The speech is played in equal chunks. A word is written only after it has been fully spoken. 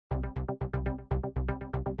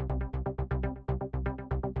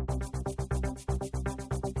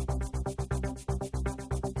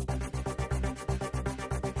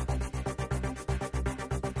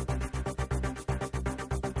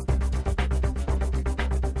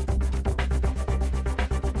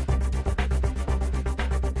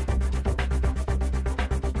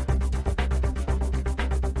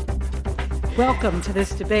Welcome to this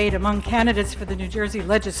debate among candidates for the New Jersey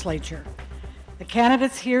legislature. The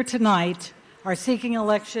candidates here tonight are seeking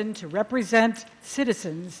election to represent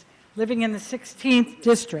citizens living in the 16th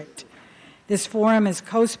District. This forum is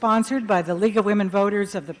co-sponsored by the League of Women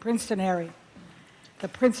Voters of the Princeton area, the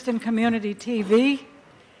Princeton Community TV,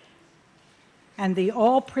 and the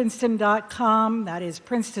allprinceton.com, that is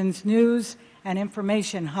Princeton's news and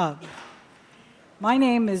information hub. My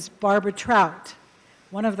name is Barbara Trout.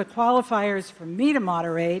 One of the qualifiers for me to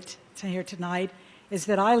moderate here tonight is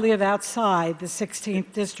that I live outside the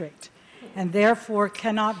 16th District and therefore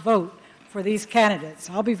cannot vote for these candidates.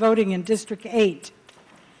 I'll be voting in District 8.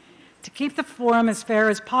 To keep the forum as fair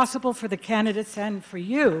as possible for the candidates and for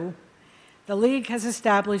you, the League has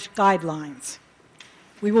established guidelines.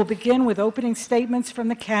 We will begin with opening statements from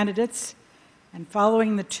the candidates, and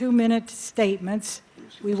following the 2-minute statements,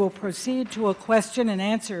 we will proceed to a question and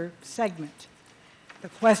answer segment. The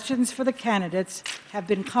questions for the candidates have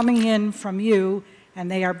been coming in from you, and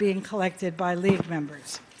they are being collected by League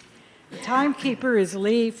members. The timekeeper is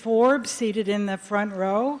Lee Forbes, seated in the front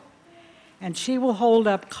row, and she will hold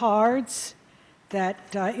up cards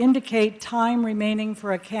that indicate time remaining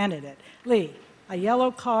for a candidate. Lee, a yellow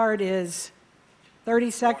card is 30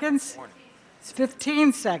 seconds? It's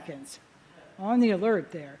 15 seconds. On the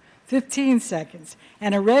alert there. 15 seconds.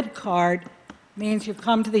 And a red card means you've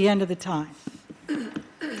come to the end of the time.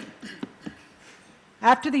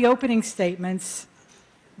 After the opening statements,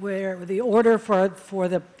 where the order for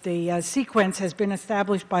the sequence has been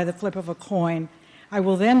established by the flip of a coin, I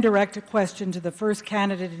will then direct a question to the first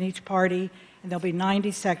candidate in each party, and there'll be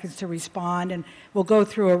 90 seconds to respond, and we'll go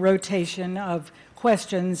through a rotation of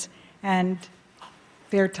questions and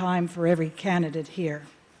fair time for every candidate here.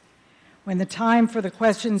 When the time for the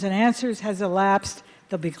questions and answers has elapsed,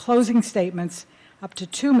 there'll be closing statements up to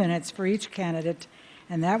 2 minutes for each candidate,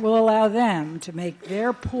 and that will allow them to make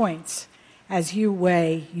their points as you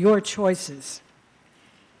weigh your choices.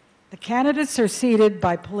 The candidates are seated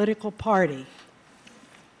by political party.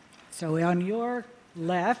 So on your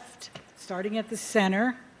left, starting at the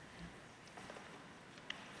center,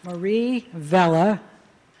 Marie Vella.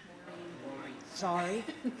 Sorry.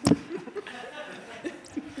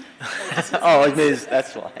 Oh, it is,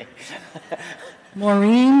 that's why.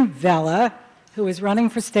 Maureen Vella, who is running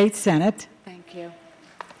for state senate. Thank you.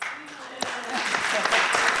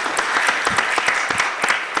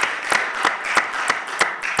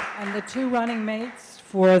 And the two running mates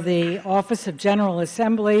for the office of General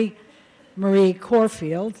Assembly, Marie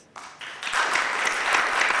Corfield.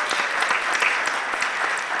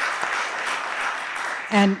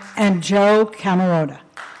 And Joe Camarota.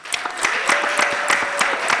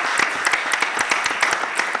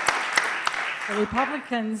 The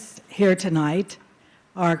Republicans here tonight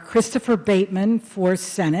are Christopher Bateman for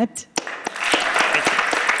Senate,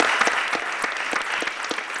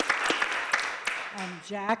 and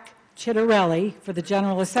Jack Ciattarelli for the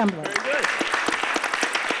General Assembly.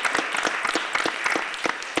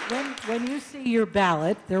 Very good. When you see your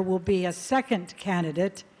ballot, there will be a second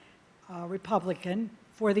candidate, Republican,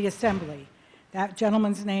 for the Assembly. That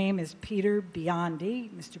gentleman's name is Peter Biondi.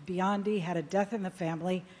 Mr. Biondi had a death in the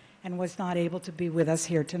family and was not able to be with us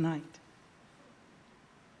here tonight.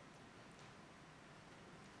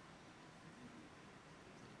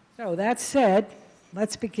 So that said,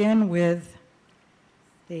 let's begin with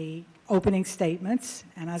the opening statements.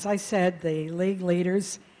 And as I said, the League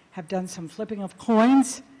leaders have done some flipping of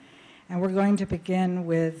coins, and we're going to begin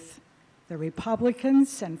with the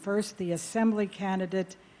Republicans, and first the Assembly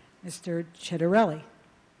candidate, Mr. Ciattarelli.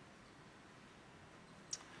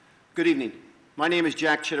 Good evening. My name is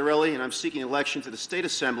Jack Ciattarelli, and I'm seeking election to the State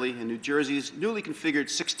Assembly in New Jersey's newly configured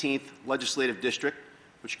 16th Legislative District,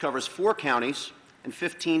 which covers 4 counties and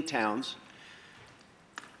 15 towns.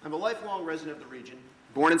 I'm a lifelong resident of the region,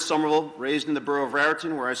 born in Somerville, raised in the borough of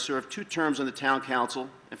Raritan, where I served 2 terms on the town council,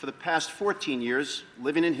 and for the past 14 years,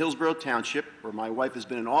 living in Hillsborough Township, where my wife has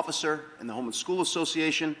been an officer in the Home and School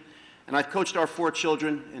Association, and I've coached our 4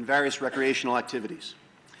 children in various recreational activities.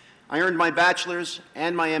 I earned my bachelor's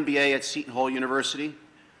and my MBA at Seton Hall University,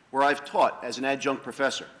 where I've taught as an adjunct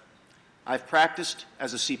professor. I've practiced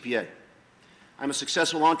as a CPA. I'm a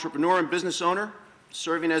successful entrepreneur and business owner,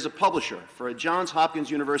 serving as a publisher for a Johns Hopkins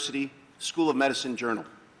University School of Medicine journal.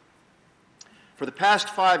 For the past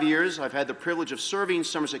 5 years, I've had the privilege of serving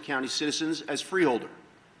Somerset County citizens as freeholder,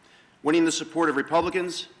 winning the support of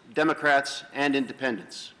Republicans, Democrats, and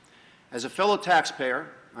independents. As a fellow taxpayer,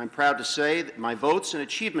 I'm proud to say that my votes and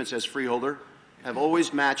achievements as freeholder have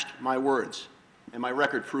always matched my words, and my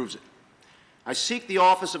record proves it. I seek the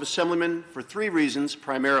office of Assemblyman for 3 reasons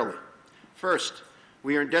primarily. First,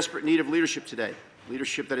 We are in desperate need of leadership today,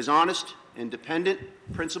 leadership that is honest, independent,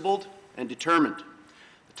 principled, and determined,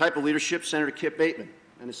 the type of leadership Senator Kip Bateman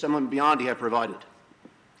and Assemblyman Biondi have provided.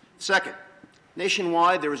 Second,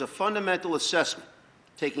 nationwide, there is a fundamental assessment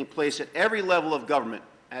taking place at every level of government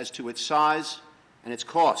as to its size and its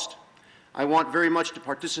cost. I want very much to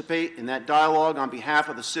participate in that dialogue on behalf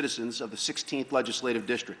of the citizens of the 16th Legislative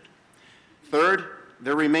District. Third,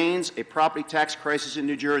 there remains a property tax crisis in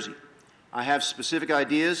New Jersey. I have specific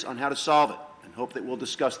ideas on how to solve it and hope that we'll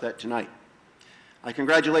discuss that tonight. I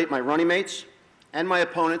congratulate my running mates and my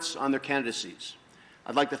opponents on their candidacies.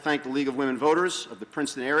 I'd like to thank the League of Women Voters of the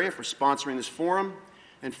Princeton area for sponsoring this forum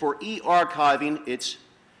and for e-archiving its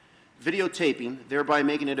videotaping, thereby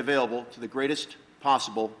making it available to the greatest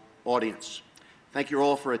possible audience. Thank you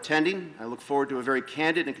all for attending. I look forward to a very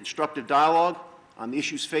candid and constructive dialogue on the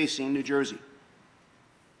issues facing New Jersey.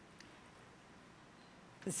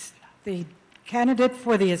 The candidate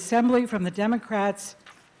for the Assembly from the Democrats,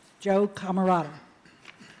 Joe Camarota.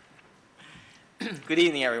 Good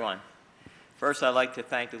evening, everyone. First, I'd like to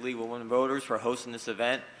thank the League of Women Voters for hosting this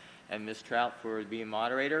event and Ms. Trout for being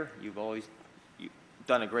moderator. You've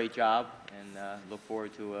done a great job, and look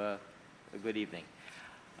forward to a good evening.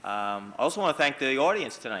 I also want to thank the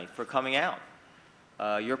audience tonight for coming out.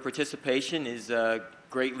 Your participation is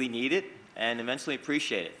greatly needed and immensely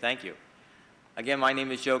appreciated. Thank you. Again, my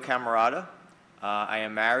name is Joe Camarota. I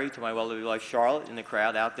am married to my well-loved wife, Charlotte, in the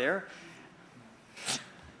crowd out there.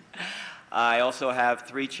 I also have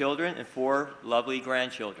 3 children and 4 lovely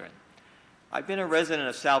grandchildren. I've been a resident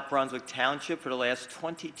of South Brunswick Township for the last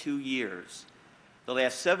 22 years. The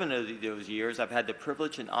last 7 of those years, I've had the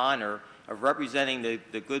privilege and honor of representing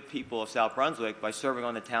the good people of South Brunswick by serving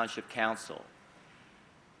on the Township Council.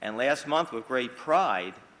 And last month, with great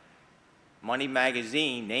pride, Money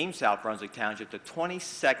Magazine named South Brunswick Township the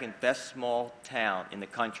 22nd best small town in the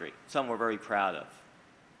country, something we're very proud of.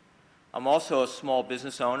 I'm also a small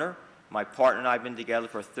business owner. My partner and I have been together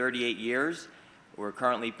for 38 years. We're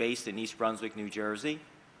currently based in East Brunswick, New Jersey.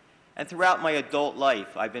 And throughout my adult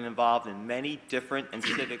life, I've been involved in many different and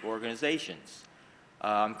civic organizations.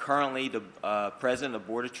 I'm currently the president of the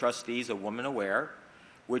Board of Trustees of Women Aware,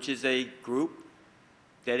 which is a group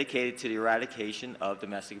dedicated to the eradication of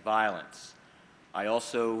domestic violence. I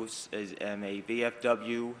also am a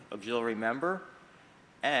VFW auxiliary member,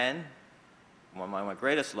 and one of my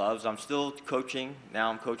greatest loves, I'm still coaching.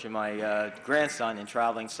 Now I'm coaching my grandson in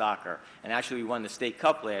traveling soccer. And actually, we won the state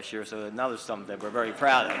cup last year, so another something that we're very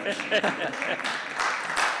proud of.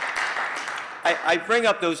 I bring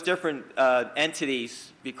up those different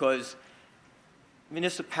entities because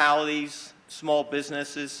municipalities, small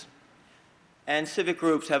businesses, and civic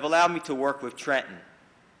groups have allowed me to work with Trenton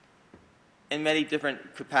in many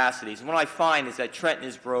different capacities. And what I find is that Trenton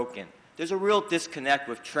is broken. There's a real disconnect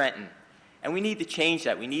with Trenton. And we need to change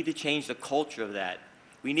that. We need to change the culture of that.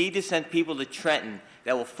 We need to send people to Trenton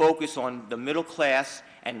that will focus on the middle class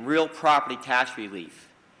and real property tax relief.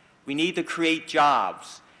 We need to create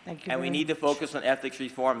jobs. Thank you. And we need to focus on ethics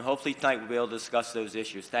reform. And hopefully tonight we'll be able to discuss those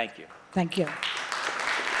issues. Thank you. Thank you.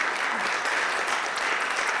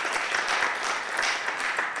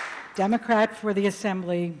 Democrat for the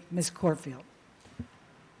Assembly, Ms. Corfield.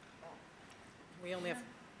 We only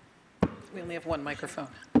have one microphone.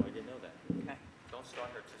 Oh, I didn't know that. Okay. Don't start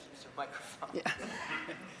her to use her microphone. Yeah.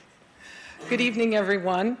 Good evening,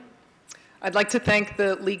 everyone. I'd like to thank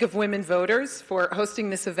the League of Women Voters for hosting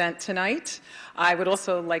this event tonight. I would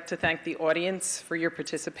also like to thank the audience for your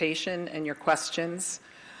participation and your questions.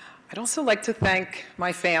 I'd also like to thank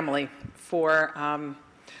my family for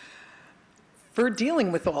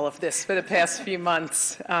dealing with all of this for the past few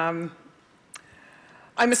months. I'm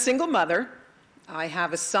a single mother. I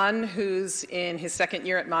have a son who's in his 2nd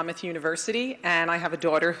year at Monmouth University, and I have a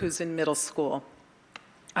daughter who's in middle school.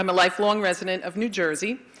 I'm a lifelong resident of New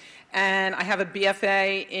Jersey, and I have a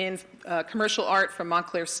BFA in commercial art from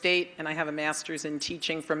Montclair State, and I have a master's in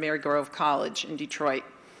teaching from Mary Grove College in Detroit.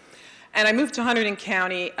 And I moved to Hunterdon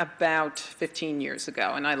County about 15 years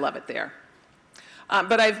ago, and I love it there.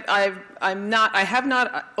 But I have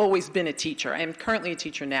not always been a teacher. I am currently a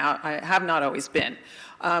teacher now. I have not always been.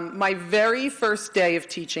 My very first day of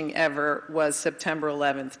teaching ever was September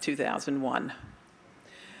 11th, 2001.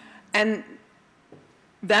 And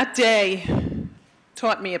that day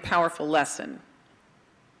taught me a powerful lesson.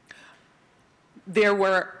 There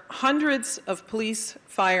were hundreds of police,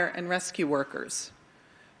 fire, and rescue workers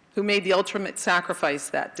who made the ultimate sacrifice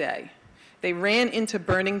that day. They ran into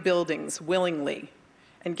burning buildings willingly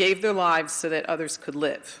and gave their lives so that others could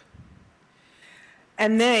live.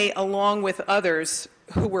 And they, along with others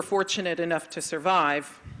who were fortunate enough to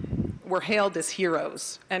survive, were hailed as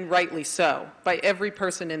heroes, and rightly so, by every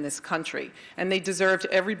person in this country, and they deserved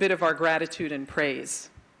every bit of our gratitude and praise.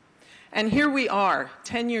 And here we are,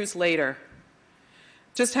 10 years later,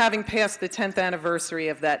 just having passed the 10th anniversary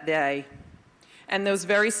of that day, and those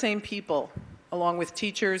very same people, along with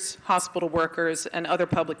teachers, hospital workers, and other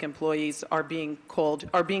public employees, are being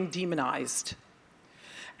demonized.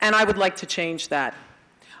 And I would like to change that.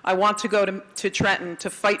 I want to go to Trenton to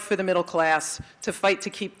fight for the middle class, to fight to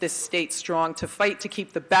keep this state strong, to fight to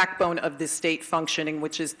keep the backbone of this state functioning,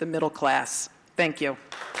 which is the middle class. Thank you.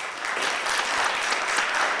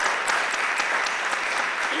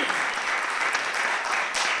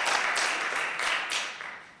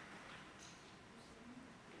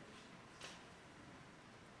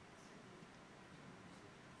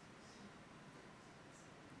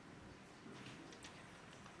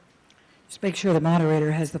 Just make sure the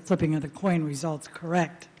moderator has the flipping of the coin results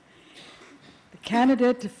correct. The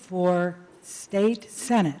candidate for State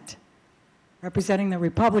Senate, representing the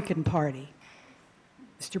Republican Party,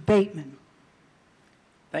 Mr. Bateman.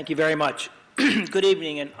 Thank you very much. Good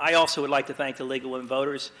evening, and I also would like to thank the League of Women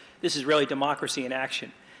Voters. This is really democracy in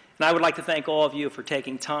action. And I would like to thank all of you for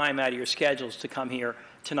taking time out of your schedules to come here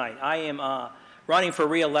tonight. I am running for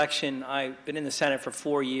re-election. I've been in the Senate for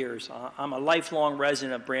 4 years. I'm a lifelong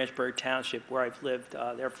resident of Branchburg Township, where I've lived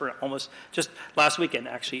there for almost, just last weekend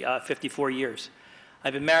actually, 54 years.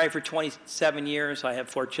 I've been married for 27 years. I have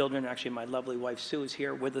 4 children. Actually, my lovely wife Sue is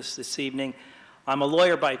here with us this evening. I'm a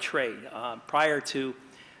lawyer by trade. Prior to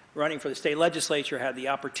running for the state legislature, I had the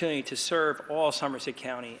opportunity to serve all Somerset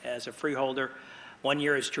County as a freeholder, 1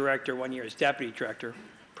 year as director, 1 year as deputy director.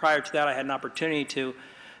 Prior to that, I had an opportunity to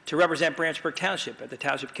represent Branchburg Township at the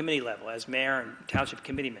township committee level as mayor and township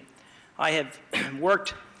committeeman. I have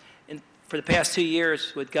worked for the past 2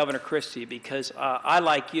 years with Governor Christie because I,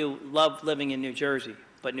 like you, love living in New Jersey,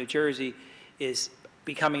 but New Jersey is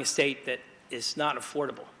becoming a state that is not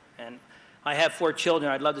affordable. And I have 4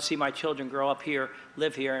 children. I'd love to see my children grow up here,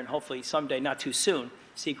 live here, and hopefully someday, not too soon,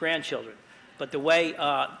 see grandchildren. But the way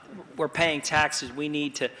we're paying taxes, we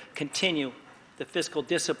need to continue the fiscal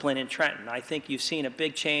discipline in Trenton. I think you've seen a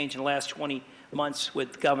big change in the last 20 months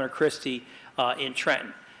with Governor Christie in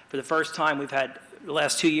Trenton. For the first time, the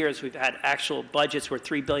last 2 years, we've had actual budgets worth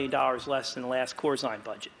 $3 billion less than the last Corzine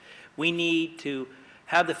budget. We need to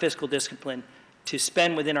have the fiscal discipline to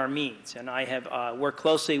spend within our means. And I have worked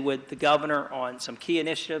closely with the governor on some key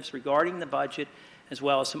initiatives regarding the budget, as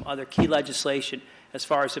well as some other key legislation as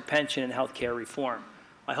far as the pension and health care reform.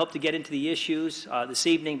 I hope to get into the issues this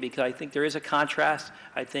evening because I think there is a contrast.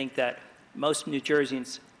 I think that most New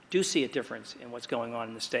Jerseyans do see a difference in what's going on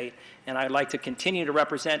in the state, and I'd like to continue to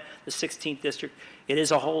represent the 16th district. It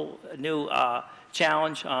is a whole new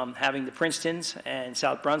challenge having the Princetons and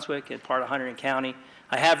South Brunswick as part of Hunterdon County.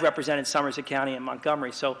 I have represented Somerset County and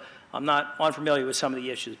Montgomery, so I'm not unfamiliar with some of the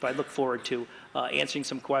issues, but I look forward to answering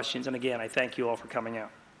some questions, and again, I thank you all for coming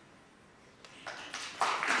out.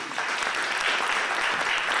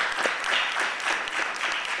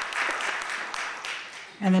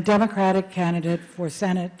 And the Democratic candidate for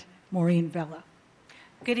Senate, Maureen Vella.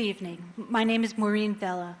 Good evening. My name is Maureen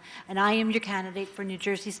Vella, and I am your candidate for New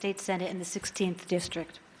Jersey State Senate in the 16th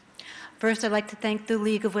District. First, I'd like to thank the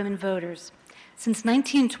League of Women Voters. Since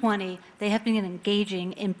 1920, they have been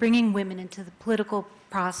engaging in bringing women into the political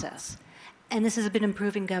process, and this has been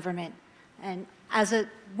improving government. And as a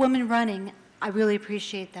woman running, I really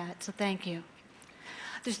appreciate that, so thank you.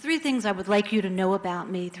 There's 3 things I would like you to know about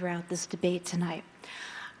me throughout this debate tonight.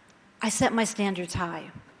 I set my standards high.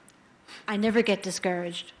 I never get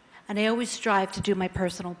discouraged, and I always strive to do my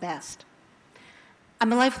personal best.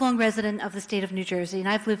 I'm a lifelong resident of the state of New Jersey, and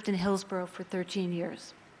I've lived in Hillsborough for 13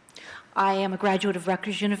 years. I am a graduate of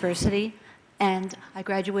Rutgers University, and I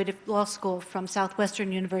graduated law school from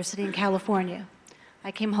Southwestern University in California.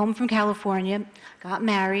 I came home from California, got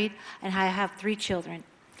married, and I have 3 children.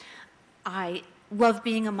 I love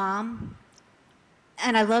being a mom,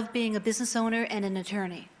 and I love being a business owner and an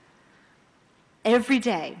attorney. Every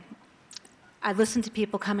day, I listen to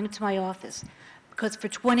people coming to my office because for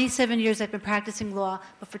 27 years I've been practicing law,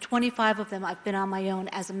 but for 25 of them I've been on my own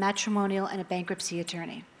as a matrimonial and a bankruptcy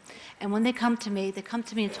attorney. And when they come to me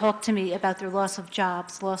and talk to me about their loss of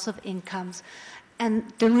jobs, loss of incomes,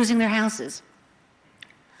 and they're losing their houses.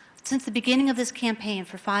 Since the beginning of this campaign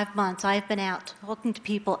for 5 months, I've been out talking to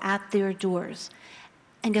people at their doors.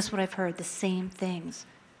 And guess what I've heard? The same things.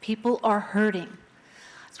 People are hurting.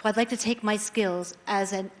 So I'd like to take my skills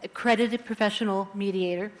as an accredited professional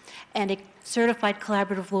mediator and a certified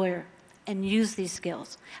collaborative lawyer and use these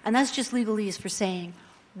skills. And that's just legalese for saying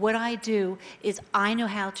what I do is I know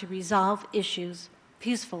how to resolve issues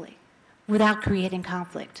peacefully. without creating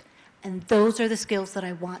conflict. And those are the skills that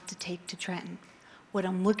I want to take to Trenton. What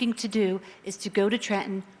I'm looking to do is to go to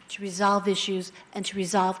Trenton to resolve issues and to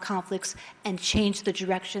resolve conflicts and change the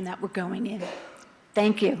direction that we're going in.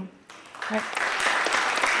 Thank you.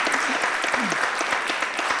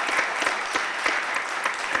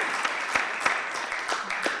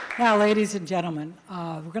 Now, ladies and gentlemen,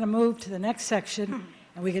 we're going to move to the next section,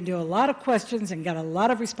 and we can do a lot of questions and get a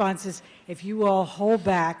lot of responses if you all hold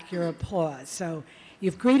back your applause. So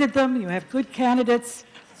you've greeted them, you have good candidates,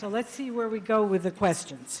 so let's see where we go with the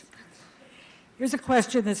questions. Here's a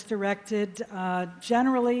question that's directed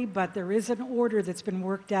generally, but there is an order that's been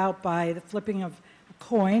worked out by the flipping of a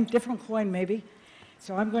coin, different coin maybe.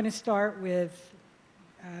 So I'm going to start with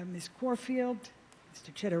Ms. Corfield,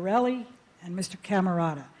 Mr. Ciattarelli, and Mr.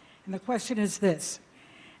 Camarota. And the question is this: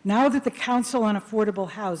 now that the Council on Affordable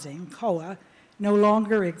Housing, COA, no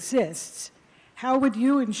longer exists, how would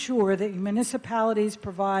you ensure that municipalities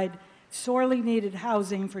provide sorely needed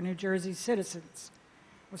housing for New Jersey citizens?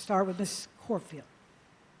 We'll start with Ms. Corfield.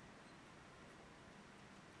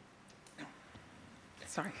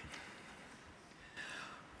 Sorry.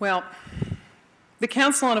 Well, the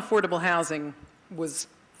Council on Affordable Housing was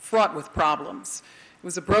fraught with problems. It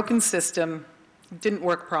was a broken system, didn't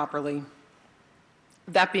work properly.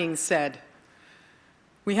 That being said,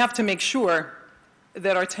 we have to make sure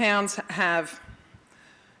that our towns have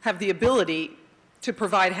the ability to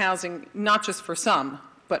provide housing not just for some,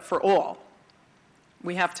 but for all.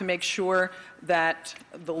 We have to make sure that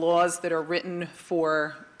the laws that are written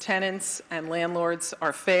for tenants and landlords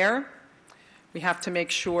are fair. We have to make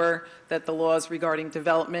sure that the laws regarding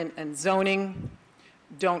development and zoning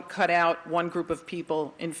don't cut out one group of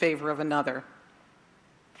people in favor of another.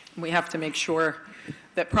 We have to make sure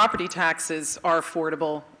that property taxes are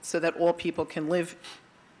affordable so that all people can live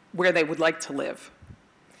where they would like to live.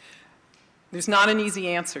 There's not an easy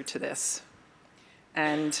answer to this,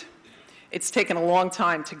 and it's taken a long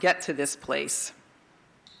time to get to this place.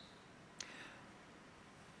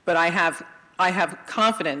 But I have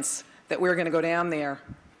confidence that we're going to go down there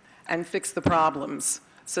and fix the problems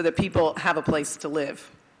so that people have a place to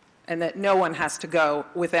live and that no one has to go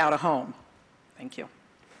without a home. Thank you.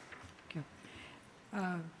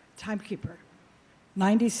 Timekeeper,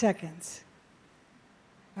 90 seconds.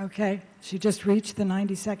 Okay, she just reached the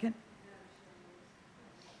 90-second?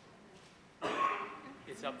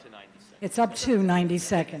 It's up to 90 seconds. It's up to 90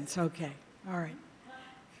 seconds, okay, all right.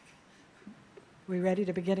 We ready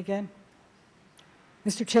to begin again?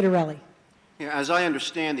 Mr. Ciattarelli. Yeah, as I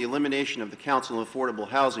understand, the elimination of the Council on Affordable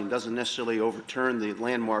Housing doesn't necessarily overturn the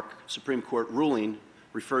landmark Supreme Court ruling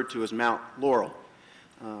referred to as Mount Laurel.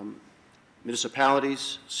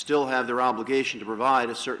 Municipalities still have their obligation to provide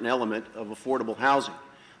a certain element of affordable housing.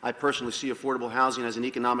 I personally see affordable housing as an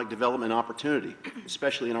economic development opportunity,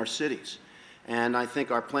 especially in our cities. And I think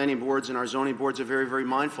our planning boards and our zoning boards are very, very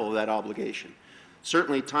mindful of that obligation.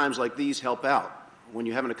 Certainly, times like these help out. When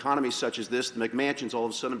you have an economy such as this, the McMansions all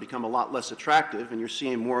of a sudden become a lot less attractive, and you're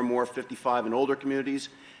seeing more and more 55 and older communities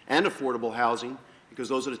and affordable housing, because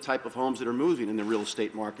those are the type of homes that are moving in the real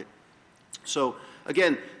estate market. So,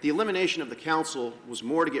 again, the elimination of the council was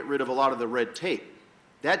more to get rid of a lot of the red tape.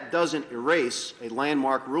 That doesn't erase a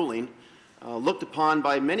landmark ruling looked upon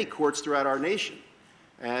by many courts throughout our nation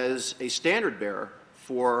as a standard bearer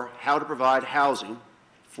for how to provide housing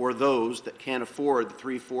for those that can't afford the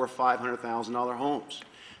 $300,000, $400,000, $500,000 homes.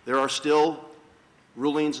 There are still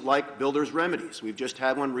rulings like builder's remedies. We've just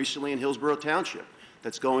had one recently in Hillsborough Township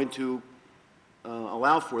that's going to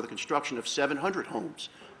allow for the construction of 700 homes,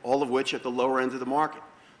 all of which at the lower end of the market.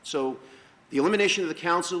 So the elimination of the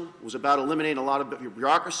council was about eliminating a lot of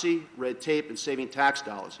bureaucracy, red tape, and saving tax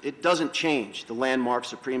dollars. It doesn't change the landmark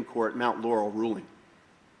Supreme Court Mount Laurel ruling.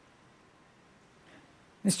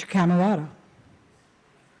 Mr. Camarota.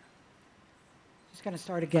 Just going to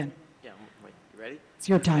start again. Yeah, wait, you ready? It's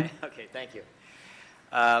your time. Okay, thank you.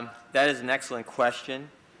 That is an excellent question.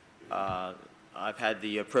 I've had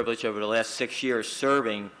the privilege over the last 6 years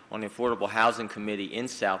serving on the Affordable Housing Committee in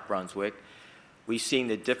South Brunswick. We've seen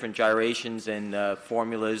the different gyrations and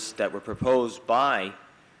formulas that were proposed by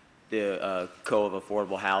the Code of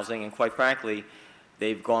Affordable Housing, and quite frankly,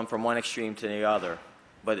 they've gone from one extreme to the other.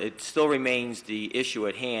 But it still remains the issue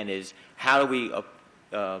at hand is how do we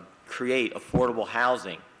create affordable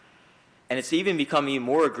housing? And it's even become even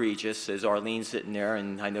more egregious, as Arlene's sitting there,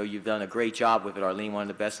 and I know you've done a great job with it, Arlene, one of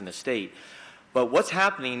the best in the state. But what's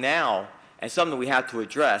happening now, and something we have to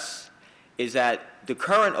address, is that the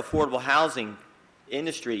current affordable housing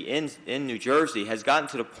industry in New Jersey has gotten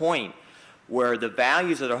to the point where the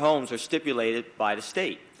values of their homes are stipulated by the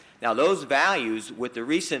state. Now, those values, with the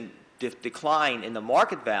recent decline in the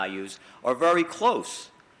market values are very close.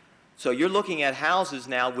 So you're looking at houses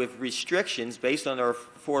now with restrictions based on their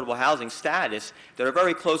affordable housing status that are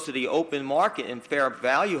very close to the open market and fair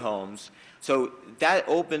value homes. So that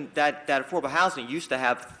affordable housing used to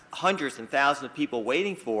have hundreds and thousands of people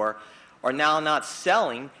waiting for are now not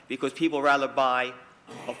selling because people rather buy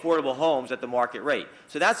affordable homes at the market rate.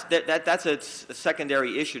 So that's a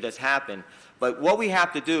secondary issue that's happened. But what we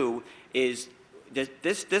have to do is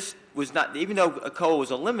this was not, even though a COA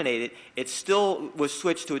was eliminated, it still was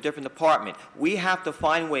switched to a different department. We have to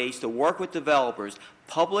find ways to work with developers,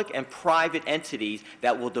 public and private entities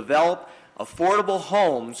that will develop affordable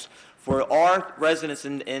homes for our residents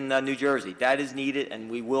in New Jersey. That is needed, and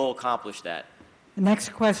we will accomplish that. The next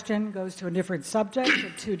question goes to a different subject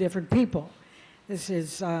with two different people. This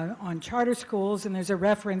is on charter schools, and there's a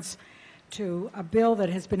reference to a bill that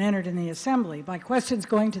has been entered in the Assembly. My question is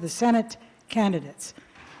going to the Senate candidates.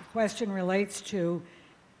 The question relates to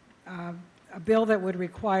a bill that would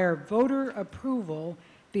require voter approval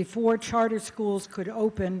before charter schools could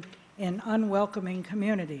open in unwelcoming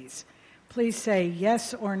communities. Please say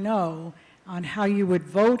yes or no on how you would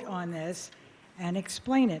vote on this and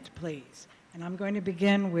explain it, please. And I'm going to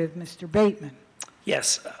begin with Mr. Bateman.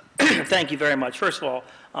 Yes, thank you very much. First of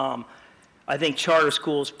all, I think charter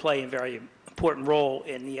schools play a very important role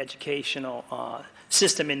in the educational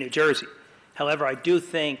system in New Jersey. However, I do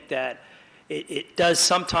think that it does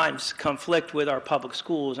sometimes conflict with our public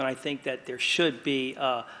schools, and I think that there should be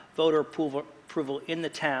voter approval in the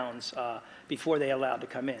towns before they're allowed to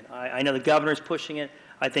come in. I know the governor's pushing it.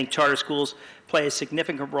 I think charter schools play a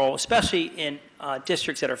significant role, especially in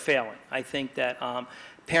districts that are failing. I think that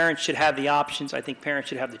parents should have the options. I think parents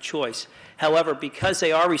should have the choice. However, because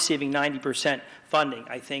they are receiving 90% funding,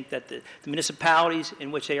 I think that the municipalities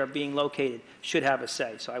in which they are being located should have a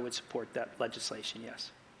say. So I would support that legislation,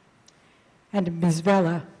 yes. And Ms.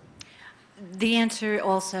 Vella. The answer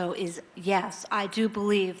also is yes. I do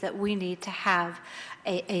believe that we need to have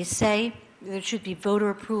a say. There should be voter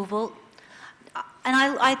approval. And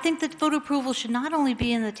I think that voter approval should not only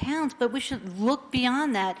be in the towns, but we should look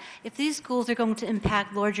beyond that. If these schools are going to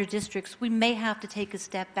impact larger districts, we may have to take a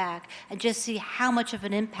step back and just see how much of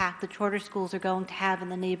an impact the charter schools are going to have in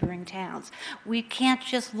the neighboring towns. We can't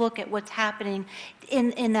just look at what's happening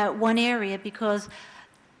in that one area, because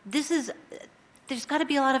there's got to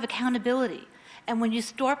be a lot of accountability. And when you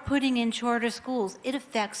start putting in charter schools, it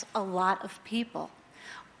affects a lot of people.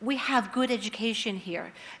 We have good education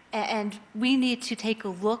here, and we need to take a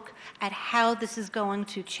look at how this is going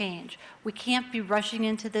to change. We can't be rushing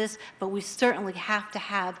into this, but we certainly have to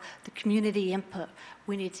have the community input.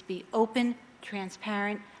 We need to be open,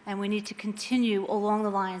 transparent, and we need to continue along the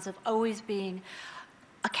lines of always being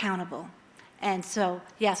accountable. And so,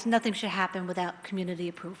 yes, nothing should happen without community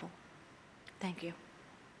approval. Thank you.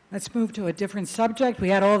 Let's move to a different subject. We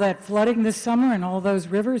had all that flooding this summer and all those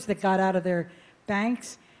rivers that got out of their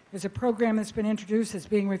banks. There's a program that's been introduced that's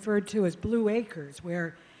being referred to as Blue Acres,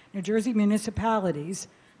 where New Jersey municipalities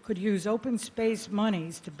could use open space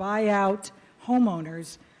monies to buy out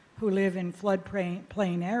homeowners who live in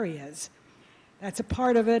floodplain areas. That's a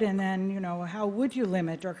part of it, and then, you know, how would you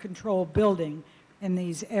limit or control building in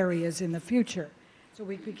these areas in the future? So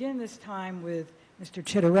we begin this time with Mr.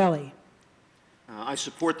 Ciattarelli. I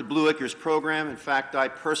support the Blue Acres program. In fact, I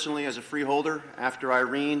personally, as a freeholder, after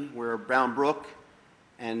Irene, where Bound Brook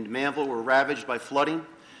and Manville were ravaged by flooding.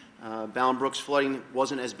 Bound Brook's flooding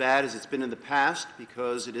wasn't as bad as it's been in the past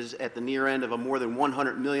because it is at the near end of a more than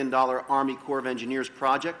 $100 million Army Corps of Engineers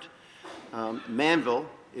project. Manville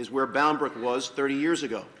is where Bound Brook was 30 years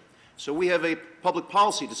ago. So we have a public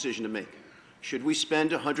policy decision to make. Should we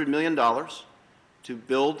spend $100 million to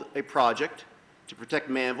build a project to protect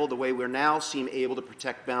Manville the way we now seem able to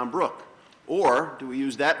protect Bound Brook? Or do we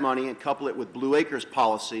use that money and couple it with Blue Acres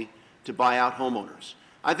policy to buy out homeowners?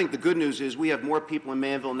 I think the good news is we have more people in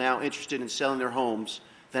Manville now interested in selling their homes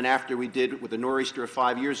than after we did with the nor'easter of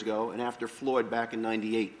 5 years ago and after Floyd back in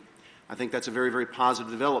 '98. I think that's a very, very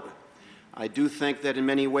positive development. I do think that in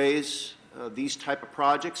many ways, these type of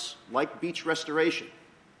projects, like beach restoration,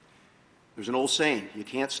 there's an old saying, you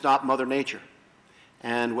can't stop Mother Nature.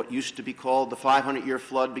 And what used to be called the 500-year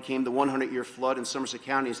flood became the 100-year flood, and Somerset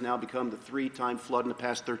County has now become the 3-time flood in the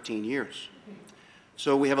past 13 years.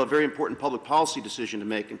 So we have a very important public policy decision to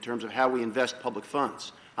make in terms of how we invest public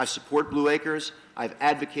funds. I support Blue Acres. I've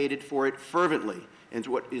advocated for it fervently in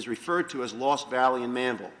what is referred to as Lost Valley in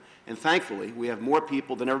Manville. And thankfully, we have more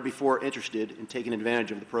people than ever before interested in taking advantage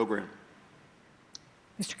of the program.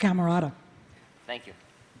 Mr. Camarota. Thank you.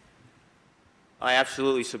 I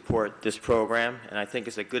absolutely support this program, and I think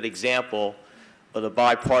it's a good example of the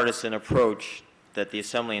bipartisan approach that the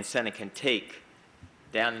Assembly and Senate can take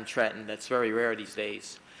down in Trenton. That's very rare these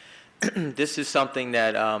days. This is something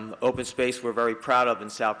that open space we're very proud of in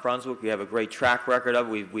South Brunswick. We have a great track record of.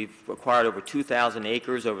 We've acquired over 2,000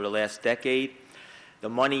 acres over the last decade. The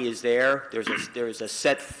money is there. There is a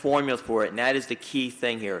set formula for it, and that is the key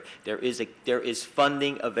thing here. There is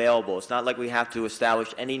funding available. It's not like we have to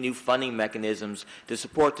establish any new funding mechanisms to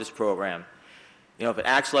support this program. You know, if it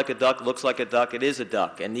acts like a duck, looks like a duck, it is a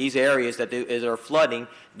duck. And these areas that are flooding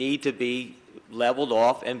need to be leveled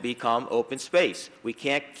off and become open space. We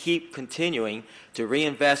can't keep continuing to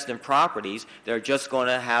reinvest in properties that are just going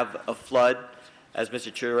to have a flood, as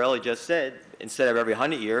Mr. Ciattarelli just said, instead of every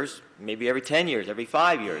 100 years, maybe every 10 years, every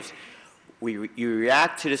 5 years. You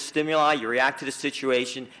react to the stimuli, you react to the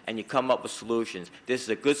situation, and you come up with solutions. This is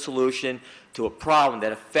a good solution to a problem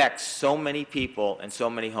that affects so many people and so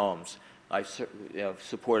many homes. I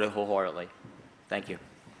support it wholeheartedly. Thank you.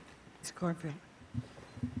 Ms. Corfield.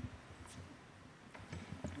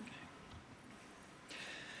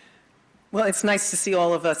 Well, it's nice to see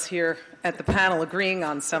all of us here at the panel agreeing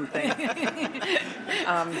on something.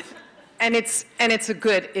 And it's a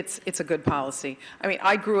good policy. I mean,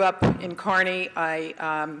 I grew up in Kearney.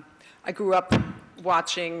 I grew up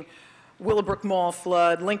watching Willowbrook Mall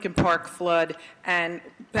flood, Lincoln Park flood, and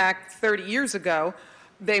back 30 years ago,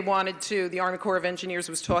 the Army Corps of Engineers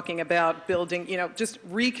was talking about building, just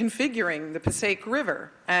reconfiguring the Passaic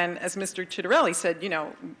River. And as Mr. Ciattarelli said,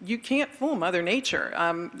 you can't fool Mother Nature.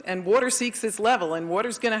 And water seeks its level, and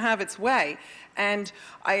water's going to have its way. And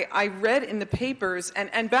I read in the papers,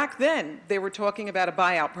 and back then, they were talking about a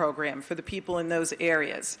buyout program for the people in those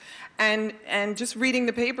areas. And just reading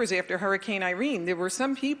the papers after Hurricane Irene, there were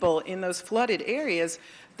some people in those flooded areas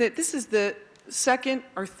that this is the second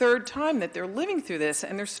or third time that they're living through this,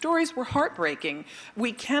 and their stories were heartbreaking.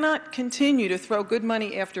 We cannot continue to throw good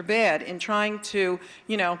money after bad in trying to,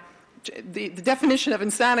 the definition of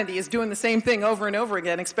insanity is doing the same thing over and over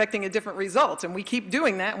again, expecting a different result, and we keep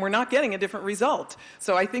doing that, and we're not getting a different result.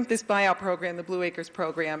 So I think this buyout program, the Blue Acres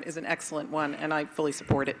program, is an excellent one, and I fully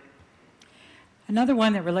support it. Another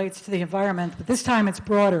one that relates to the environment, but this time it's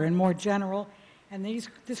broader and more general, and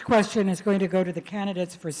this question is going to go to the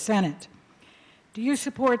candidates for Senate. Do you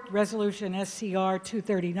support Resolution SCR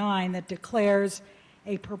 239 that declares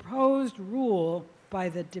a proposed rule by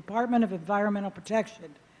the Department of Environmental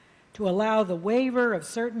Protection to allow the waiver of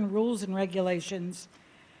certain rules and regulations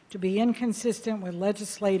to be inconsistent with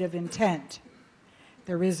legislative intent?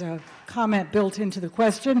 There is a comment built into the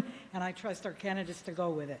question, and I trust our candidates to go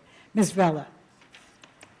with it. Ms. Vella.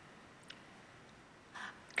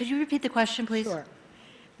 Could you repeat the question, please? Sure.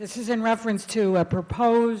 This is in reference to a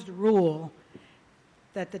proposed rule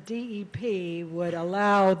that the DEP would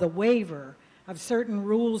allow the waiver of certain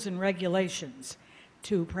rules and regulations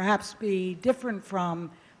to perhaps be different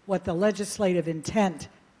from what the legislative intent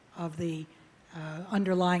of the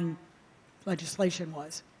underlying legislation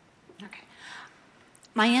was. Okay.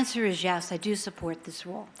 My answer is yes, I do support this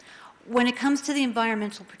rule. When it comes to the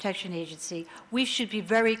Environmental Protection Agency, we should be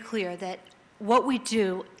very clear that what we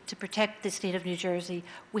do to protect the state of New Jersey,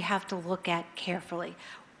 we have to look at carefully.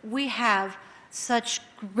 We have such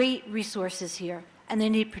great resources here, and they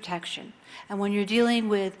need protection. And when you're dealing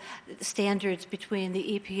with standards between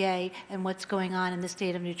the EPA and what's going on in the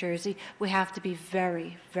state of New Jersey, we have to be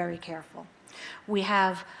very, very careful. We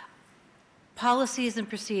have policies and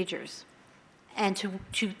procedures, and to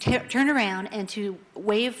turn around and to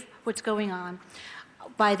waive what's going on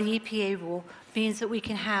by the EPA rule means that we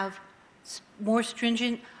can have more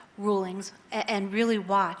stringent rulings and really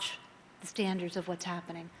watch the standards of what's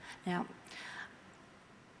happening. Now,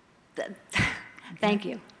 thank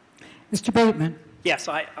you. Mr. Bateman. Yes,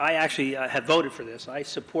 I actually have voted for this. I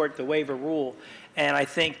support the waiver rule, and I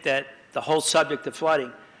think that the whole subject of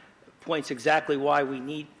flooding points exactly why we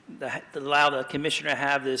need to allow the commissioner to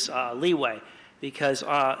have this leeway, because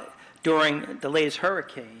during the latest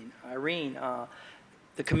hurricane, Irene,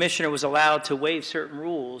 the commissioner was allowed to waive certain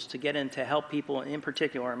rules to get in to help people, in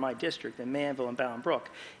particular in my district, in Manville and Bound Brook.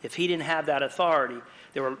 If he didn't have that authority,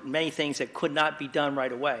 there were many things that could not be done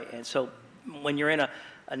right away. And so when you're in a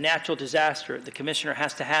natural disaster, the commissioner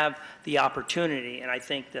has to have the opportunity, and I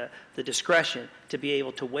think the discretion to be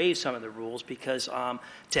able to waive some of the rules, because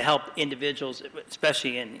to help individuals,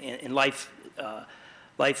 especially in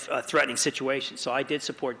life-threatening situations. So I did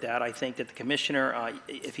support that. I think that the commissioner,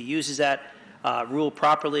 if he uses that rule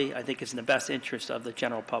properly, I think it's in the best interest of the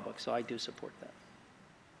general public. So I do support that.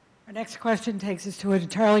 Our next question takes us to an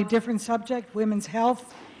entirely different subject, women's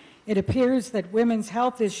health. It appears that women's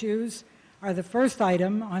health issues are the first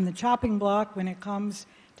item on the chopping block when it comes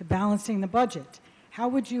to balancing the budget. How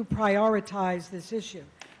would you prioritize this issue?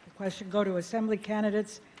 The question go to Assembly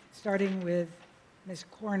candidates, starting with Ms.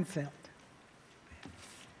 Cornfield.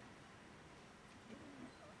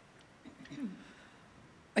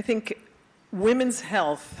 I think women's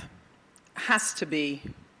health has to be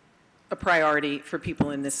a priority for people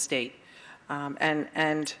in this state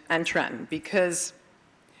and Trenton, because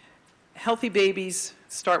healthy babies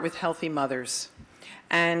start with healthy mothers.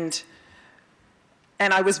 And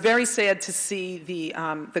I was very sad to see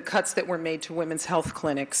the cuts that were made to women's health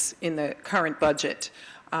clinics in the current budget.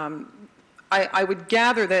 I would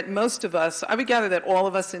gather that all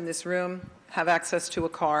of us in this room have access to a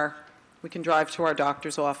car. We can drive to our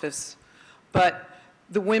doctor's office. But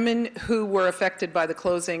the women who were affected by the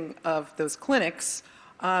closing of those clinics,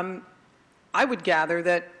 I would gather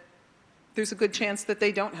that there's a good chance that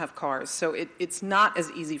they don't have cars. So it's not as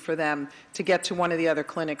easy for them to get to one of the other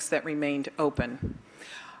clinics that remained open.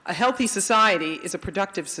 A healthy society is a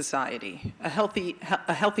productive society. A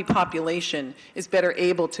healthy population is better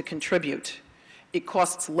able to contribute. It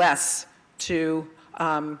costs less to,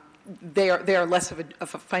 they are less of a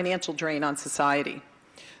financial drain on society.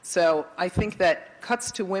 So I think that cuts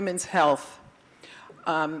to women's health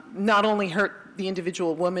not only hurt the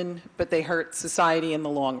individual woman, but they hurt society in the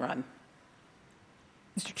long run.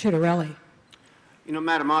 Mr. Ciattarelli. You know,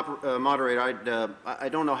 Madam Moderator, I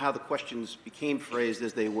don't know how the questions became phrased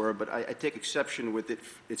as they were, but I take exception with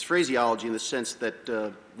its phraseology in the sense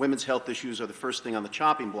that women's health issues are the first thing on the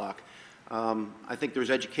chopping block. I think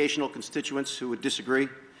there's educational constituents who would disagree.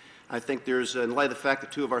 I think there's, in light of the fact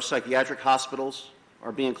that 2 of our psychiatric hospitals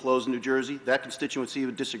are being closed in New Jersey, that constituency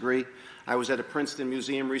would disagree. I was at a Princeton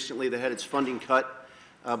museum recently that had its funding cut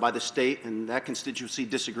by the state, and that constituency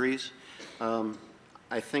disagrees.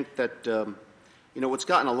 I think that you know, what's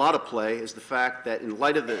gotten a lot of play is the fact that in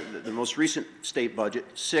light of the most recent state budget,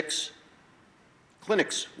 6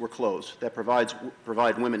 clinics were closed that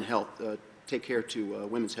provide women health, take care to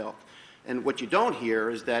women's health. And what you don't hear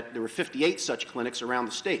is that there were 58 such clinics around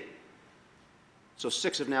the state. So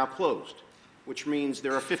 6 have now closed, which means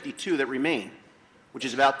there are 52 that remain, which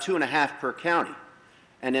is about 2.5 per county.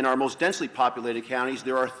 And in our most densely populated counties,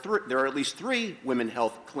 there are at least 3 women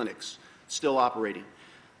health clinics still operating.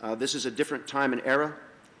 This is a different time and era.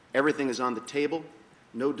 Everything is on the table.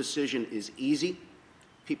 No decision is easy.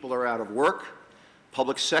 People are out of work.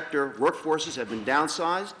 Public sector workforces have been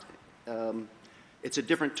downsized. It's a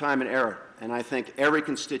different time and era, and I think every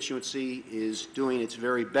constituency is doing its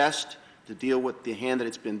very best to deal with the hand that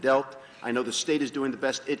it's been dealt. I know the state is doing the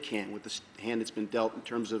best it can with the hand that's been dealt in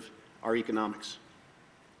terms of our economics.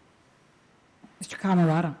 Mr.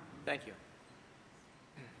 Camarota. Thank you.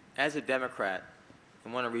 As a Democrat,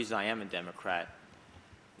 and one of the reasons I am a Democrat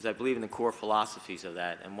is I believe in the core philosophies of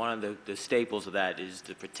that, and one of the staples of that is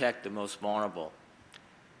to protect the most vulnerable.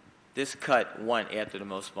 This cut went after the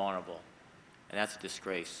most vulnerable, and that's a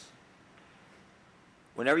disgrace.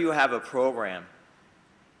 Whenever you have a program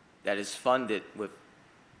that is funded with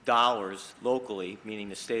dollars locally, meaning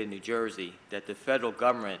the state of New Jersey, that the federal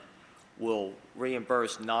government will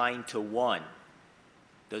reimburse 9-to-1,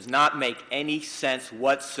 does not make any sense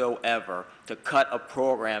whatsoever to cut a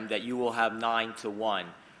program that you will have 9-to-1.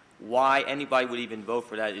 Why anybody would even vote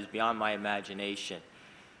for that is beyond my imagination.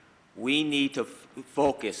 We need to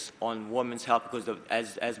focus on women's health because,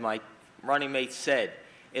 as my running mate said,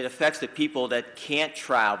 it affects the people that can't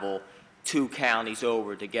travel 2 counties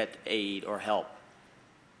over to get aid or help.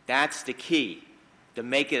 That's the key, to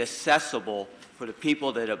make it accessible for the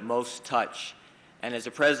people that it most touch. And as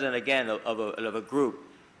a president, again, of a group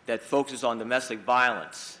that focuses on domestic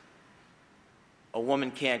violence, a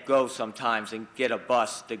woman can't go sometimes and get a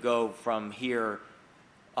bus to go from here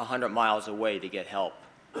 100 miles away to get help.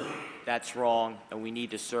 That's wrong, and we need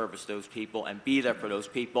to service those people and be there for those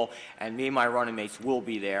people, and me and my running mates will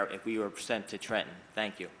be there if we were sent to Trenton.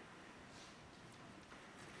 Thank you.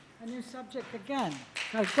 A new subject again.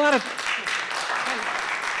 I've got to,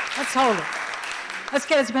 let's hold it. Let's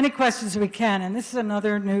get as many questions as we can, and this is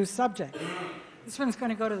another new subject. This one's going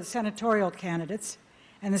to go to the senatorial candidates,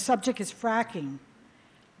 and the subject is fracking.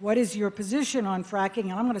 What is your position on fracking?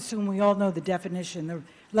 And I'm going to assume we all know the definition.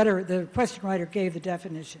 The question writer gave the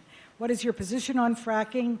definition. What is your position on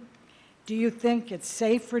fracking? Do you think it's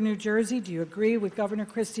safe for New Jersey? Do you agree with Governor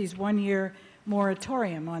Christie's 1-year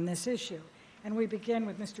moratorium on this issue? And we begin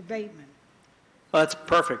with Mr. Bateman. Well, that's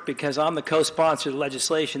perfect, because I'm the co-sponsor of the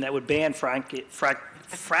legislation that would ban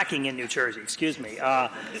fracking in New Jersey. Excuse me. I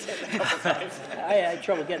had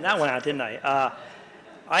trouble getting that one out, didn't I?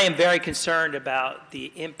 I am very concerned about the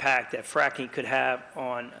impact that fracking could have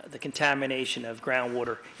on the contamination of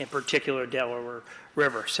groundwater, in particular Delaware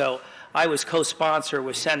River. So I was co-sponsor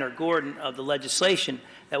with Senator Gordon of the legislation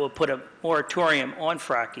that would put a moratorium on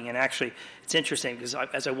fracking. And actually, it's interesting because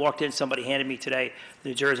as I walked in, somebody handed me today the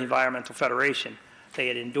New Jersey Environmental Federation. They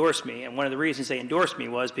had endorsed me, and one of the reasons they endorsed me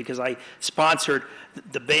was because I sponsored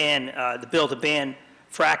the bill to ban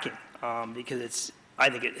fracking, because I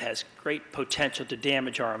think it has great potential to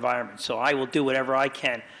damage our environment. So I will do whatever I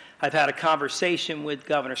can. I've had a conversation with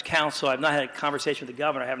Governor's Council. I've not had a conversation with the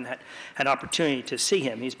governor. I haven't had an opportunity to see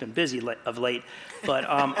him. He's been busy of late. But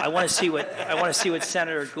I want to see what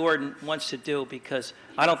Senator Gordon wants to do, because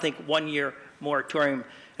I don't think 1 year moratorium,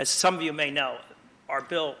 as some of you may know, our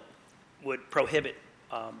bill would prohibit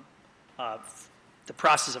the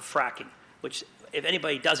process of fracking, which, if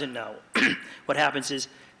anybody doesn't know, what happens is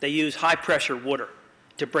they use high-pressure water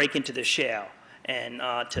to break into the shale and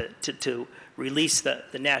to release the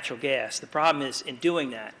natural gas. The problem is, in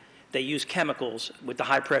doing that, they use chemicals with the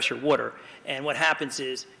high-pressure water, and what happens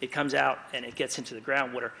is it comes out and it gets into the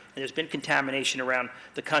groundwater, and there's been contamination around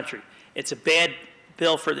the country. It's a bad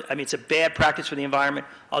bill it's a bad practice for the environment.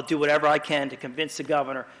 I'll do whatever I can to convince the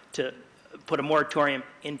governor to put a moratorium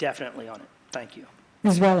indefinitely on it. Thank you.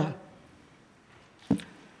 Ms. Vella.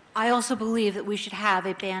 I also believe that we should have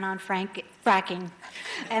a ban on fracking.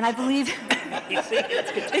 And I believe,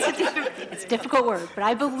 it's a difficult word, but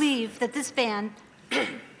I believe that this ban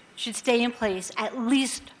should stay in place at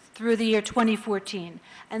least through the year 2014.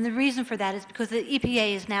 And the reason for that is because the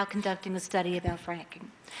EPA is now conducting a study about fracking.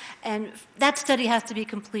 And that study has to be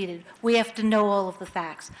completed. We have to know all of the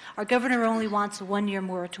facts. Our governor only wants a 1 year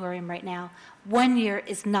moratorium right now. 1 year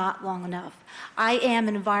is not long enough. I am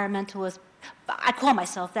an environmentalist. I call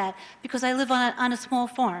myself that because I live on a small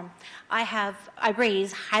farm. I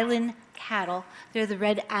raise Highland cattle. They're the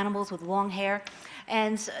red animals with long hair,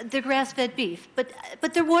 and they're grass-fed beef. But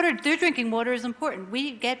their drinking water is important.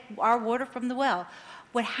 We get our water from the well.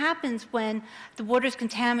 What happens when the water is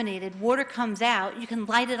contaminated, water comes out, you can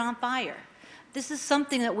light it on fire. This is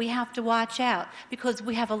something that we have to watch out, because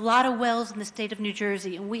we have a lot of wells in the state of New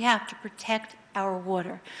Jersey, and we have to protect our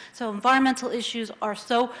water. So environmental issues are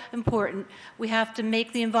so important. We have to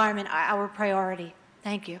make the environment our priority.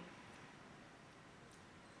 Thank you.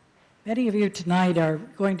 Many of you tonight are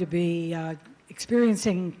going to be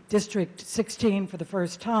experiencing District 16 for the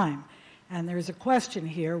first time, and there's a question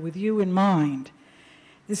here with you in mind.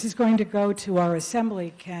 This is going to go to our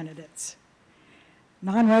Assembly candidates.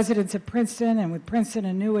 Non-residents of Princeton, and with Princeton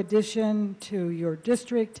a new addition to your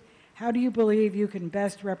district, how do you believe you can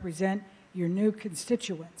best represent your new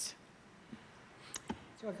constituents?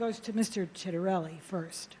 So it goes to Mr. Ciattarelli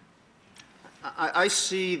first. I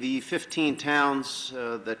see the 15 towns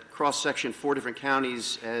that cross-section 4 different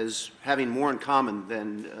counties as having more in common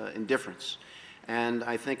than in difference. And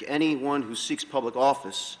I think anyone who seeks public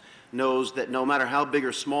office knows that no matter how big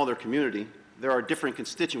or small their community, there are different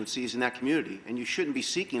constituencies in that community, and you shouldn't be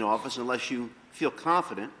seeking office unless you feel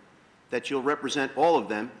confident that you'll represent all of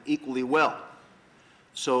them equally well.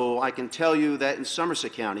 So I can tell you that in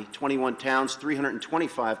Somerset County, 21 towns,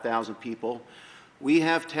 325,000 people, we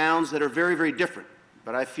have towns that are very, very different.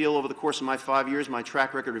 But I feel over the course of my 5 years, my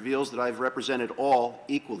track record reveals that I've represented all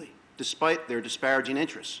equally, despite their disparaging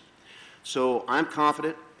interests. So I'm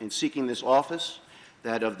confident in seeking this office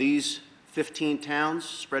that of these 15 towns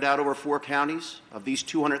spread out over 4 counties, of these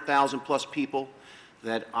 200,000 plus people,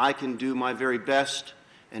 that I can do my very best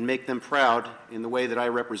and make them proud in the way that I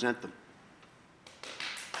represent them.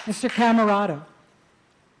 Mr. Camarota.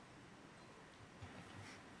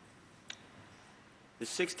 The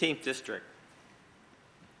 16th district,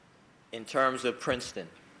 in terms of Princeton,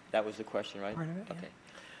 that was the question, right? Part of it, yeah. Okay.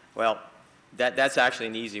 Well, that's actually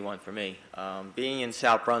an easy one for me. Being in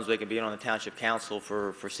South Brunswick and being on the Township Council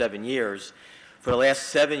for 7 years, for the last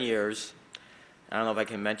 7 years, I don't know if I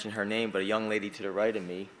can mention her name, but a young lady to the right of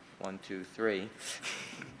me, 1, 2, 3,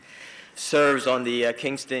 serves on the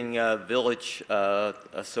Kingston Village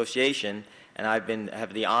Association, and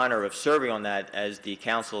have the honor of serving on that as the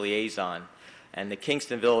council liaison. And the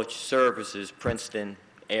Kingston Village services Princeton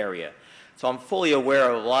area. So I'm fully aware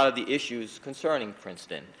of a lot of the issues concerning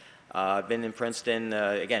Princeton. I've been in Princeton,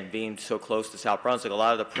 again, being so close to South Brunswick, a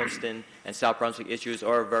lot of the Princeton and South Brunswick issues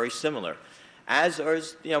are very similar. As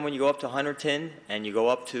when you go up to Hunterdon and you go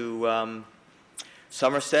up to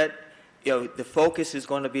Somerset, the focus is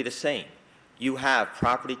going to be the same. You have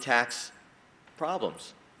property tax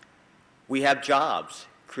problems. We have jobs,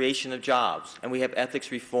 creation of jobs, and we have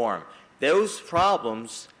ethics reform. Those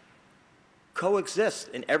problems coexist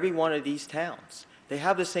in every one of these towns. They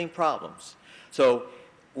have the same problems. So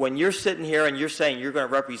when you're sitting here and you're saying you're going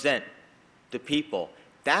to represent the people,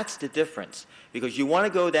 that's the difference. Because you want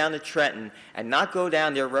to go down to Trenton and not go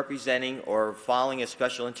down there representing or following a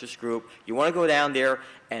special interest group. You want to go down there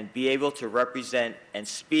and be able to represent and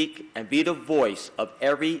speak and be the voice of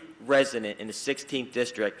every resident in the 16th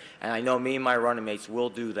district. And I know me and my running mates will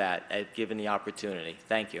do that if given the opportunity.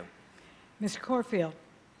 Thank you. Mr. Corfield.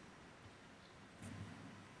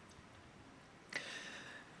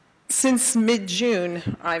 Since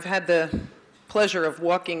mid-June, I've had the pleasure of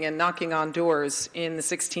walking and knocking on doors in the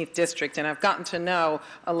 16th district, and I've gotten to know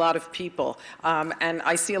a lot of people. And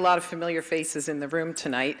I see a lot of familiar faces in the room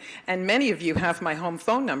tonight, and many of you have my home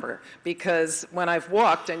phone number, because when I've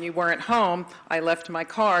walked and you weren't home, I left my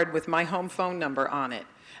card with my home phone number on it.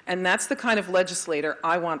 And that's the kind of legislator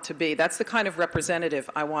I want to be. That's the kind of representative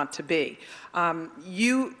I want to be.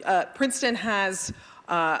 Princeton has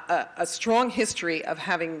a strong history of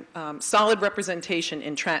having solid representation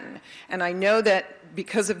in Trenton. And I know that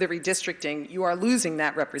because of the redistricting, you are losing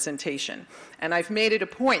that representation. And I've made it a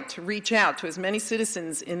point to reach out to as many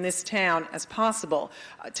citizens in this town as possible,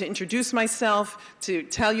 to introduce myself, to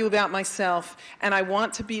tell you about myself, and I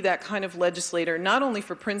want to be that kind of legislator, not only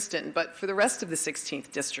for Princeton, but for the rest of the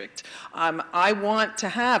 16th district. I want to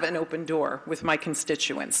have an open door with my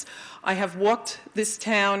constituents. I have walked this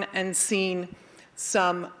town and seen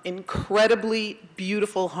some incredibly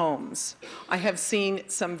beautiful homes. I have seen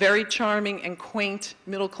some very charming and quaint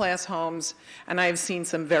middle-class homes, and I have seen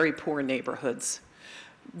some very poor neighborhoods.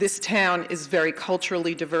 This town is very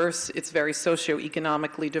culturally diverse, it's very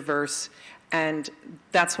socioeconomically diverse, and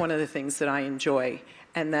that's one of the things that I enjoy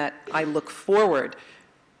and that I look forward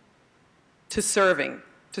to serving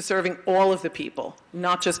all of the people,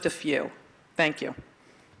 not just a few. Thank you.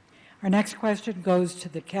 Our next question goes to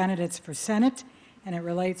the candidates for Senate, and it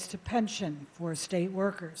relates to pension for state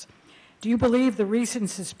workers. Do you believe the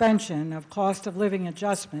recent suspension of cost of living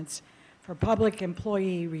adjustments for public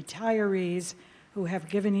employee retirees who have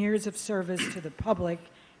given years of service to the public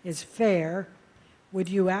is fair? Would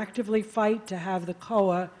you actively fight to have the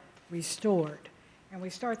COA restored? And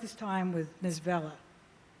we start this time with Ms. Vella.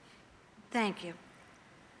 Thank you.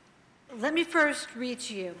 Let me first read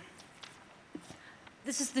to you.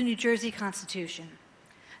 This is the New Jersey Constitution.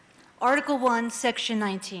 Article 1, Section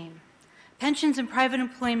 19. Pensions in private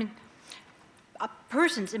employment,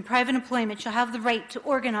 persons in private employment shall have the right to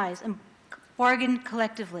organize and bargain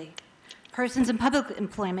collectively. Persons in public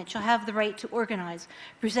employment shall have the right to organize,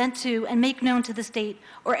 present to, and make known to the state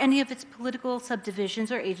or any of its political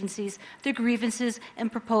subdivisions or agencies their grievances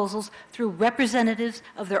and proposals through representatives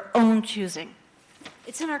of their own choosing.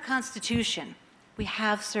 It's in our Constitution. We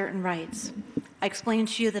have certain rights. I explained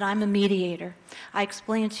to you that I'm a mediator. I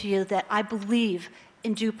explained to you that I believe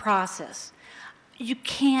in due process. You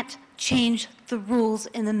can't change the rules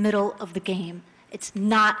in the middle of the game. It's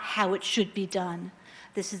not how it should be done.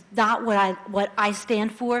 This is not what I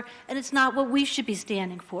stand for, and it's not what we should be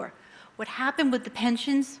standing for. What happened with the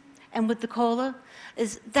pensions and with the COLA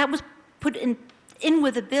is that was put in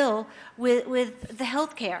with a bill with the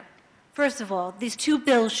health care. First of all, these two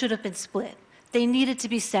bills should have been split. They needed to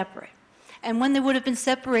be separate. And when they would have been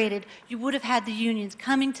separated, you would have had the unions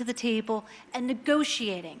coming to the table and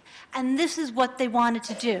negotiating. And this is what they wanted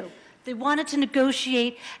to do. They wanted to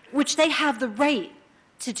negotiate, which they have the right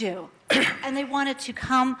to do. And they wanted to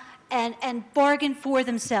come and bargain for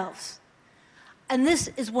themselves. And this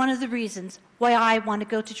is one of the reasons why I want to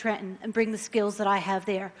go to Trenton and bring the skills that I have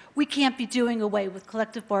there. We can't be doing away with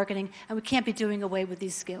collective bargaining, and we can't be doing away with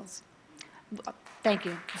these skills. Thank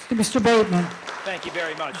you. Mr. Bateman. Thank you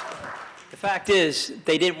very much. The fact is,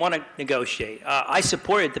 they didn't want to negotiate. I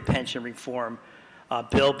supported the pension reform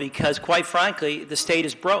bill because, quite frankly, the state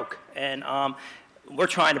is broke. And we're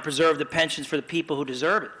trying to preserve the pensions for the people who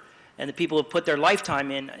deserve it and the people who put their lifetime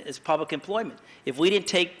in as public employment. If we didn't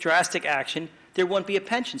take drastic action, there wouldn't be a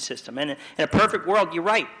pension system. And in a perfect world, you're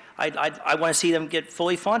right. I want to see them get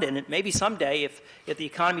fully funded. And maybe someday, if the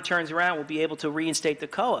economy turns around, we'll be able to reinstate the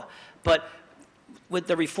COA. But with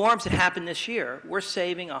the reforms that happened this year, we're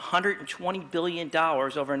saving $120 billion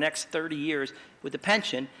over the next 30 years with the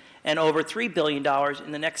pension and over $3 billion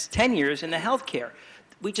in the next 10 years in the health care.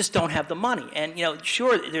 We just don't have the money. And, you know,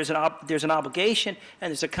 sure, there's an obligation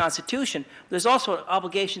and there's a constitution. But there's also an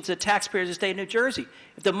obligation to the taxpayers of the state of New Jersey.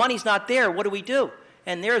 If the money's not there, what do we do?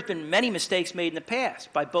 And there have been many mistakes made in the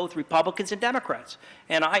past by both Republicans and Democrats.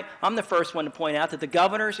 And I'm the first one to point out that the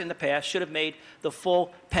governors in the past should have made the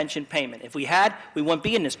full pension payment. If we had, we wouldn't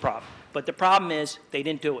be in this problem. But the problem is they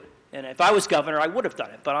didn't do it. And if I was governor, I would have done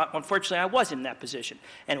it. But unfortunately, I wasn't in that position.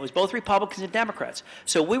 And it was both Republicans and Democrats.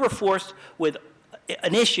 So we were forced with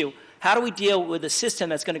an issue How do we deal with a system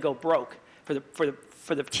that's going to go broke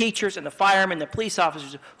for the teachers and the firemen, the police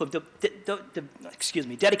officers who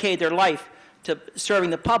have dedicated their life to serving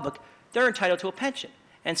the public? They're entitled to a pension.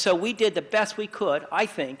 And so we did the best we could, I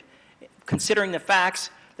think, considering the facts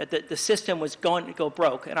that the system was going to go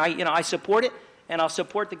broke. And I support it, and I'll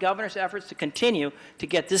support the governor's efforts to continue to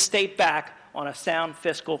get this state back on a sound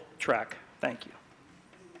fiscal track. Thank you.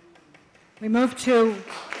 We move to,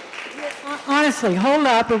 honestly, hold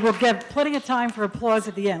up, and we'll get plenty of time for applause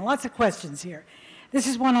at the end. Lots of questions here. This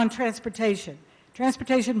is one on transportation.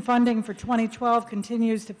 Transportation funding for 2012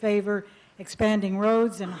 continues to favor expanding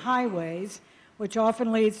roads and highways, which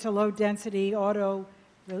often leads to low-density,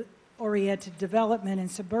 auto-oriented development in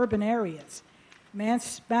suburban areas.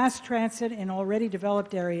 Mass transit in already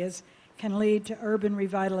developed areas can lead to urban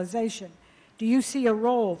revitalization. Do you see a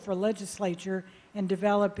role for legislature in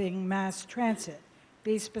developing mass transit?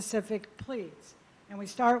 Be specific, please. And we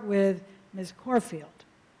start with Ms. Corfield.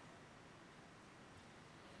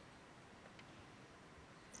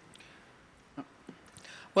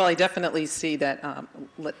 Well, I definitely see that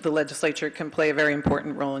the legislature can play a very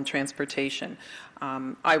important role in transportation.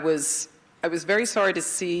 I was very sorry to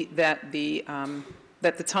see that the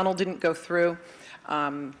tunnel didn't go through.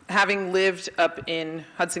 Having lived up in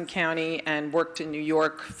Hudson County and worked in New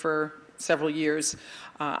York for several years,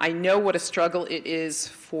 I know what a struggle it is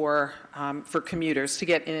for commuters to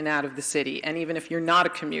get in and out of the city. And even if you're not a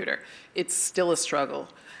commuter, it's still a struggle.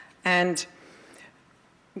 And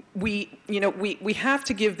we have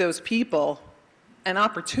to give those people an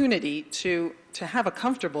opportunity to have a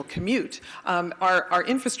comfortable commute. Our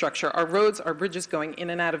infrastructure, our roads, our bridges going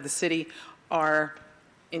in and out of the city are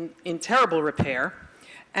in terrible repair,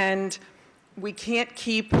 and we can't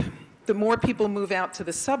keep, the more people move out to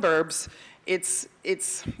the suburbs, it's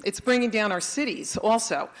bringing down our cities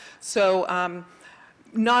also. So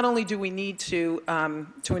not only do we need to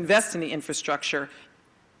invest in the infrastructure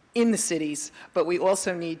in the cities, but we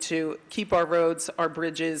also need to keep our roads, our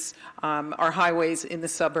bridges, our highways in the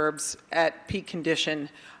suburbs at peak condition.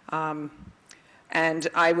 And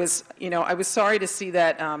I was sorry to see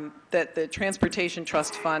that that the Transportation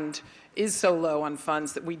Trust Fund is so low on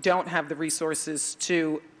funds that we don't have the resources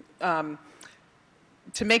to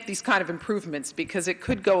make these kind of improvements, because it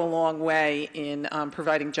could go a long way in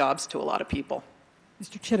providing jobs to a lot of people.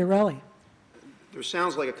 Mr. Ciattarelli. There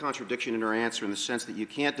sounds like a contradiction in her answer, in the sense that you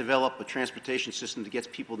can't develop a transportation system that gets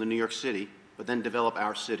people to New York City, but then develop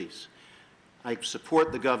our cities. I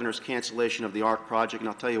support the governor's cancellation of the ARC project, and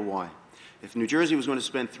I'll tell you why. If New Jersey was going to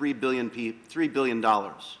spend $3 billion,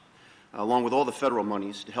 along with all the federal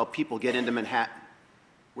monies, to help people get into Manhattan,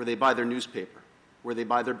 where they buy their newspaper, where they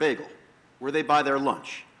buy their bagel, where they buy their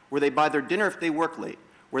lunch, where they buy their dinner if they work late,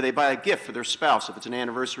 where they buy a gift for their spouse if it's an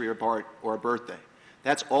anniversary or a birthday,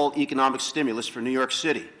 that's all economic stimulus for New York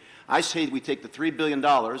City. I say we take the $3 billion,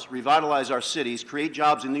 revitalize our cities, create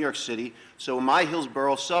jobs in New York City, so in my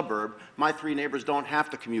Hillsborough suburb, my 3 neighbors don't have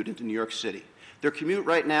to commute into New York City. Their commute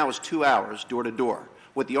right now is 2 hours, door to door.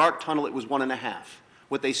 With the ARC tunnel, it was 1.5.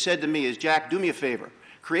 What they said to me is, Jack, do me a favor.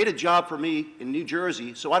 Create a job for me in New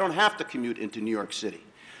Jersey so I don't have to commute into New York City.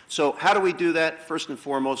 So how do we do that? First and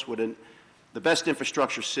foremost, with the best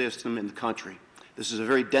infrastructure system in the country. This is a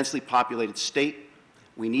very densely populated state.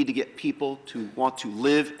 We need to get people to want to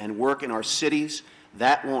live and work in our cities.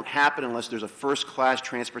 That won't happen unless there's a first-class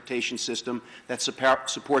transportation system that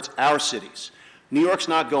supports our cities. New York's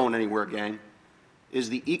not going anywhere, gang. It is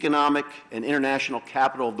the economic and international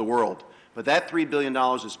capital of the world. But that $3 billion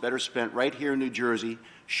is better spent right here in New Jersey,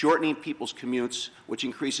 shortening people's commutes, which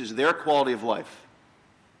increases their quality of life.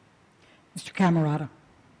 Mr. Camarota.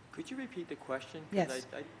 Could you repeat the question? Yes.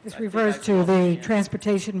 This refers to the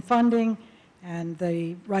transportation funding, and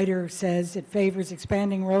the writer says it favors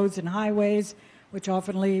expanding roads and highways, which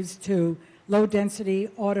often leads to low-density,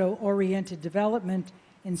 auto-oriented development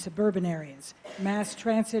in suburban areas. Mass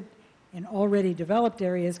transit in already developed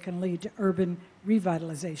areas can lead to urban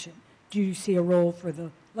revitalization. Do you see a role for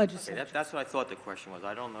the legislature? Okay, that's what I thought the question was.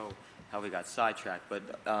 I don't know how we got sidetracked, but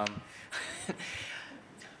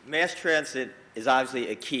mass transit is obviously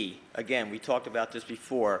a key. Again, we talked about this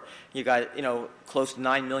before. You got, close to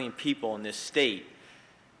 9 million people in this state.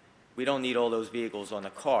 We don't need all those vehicles on the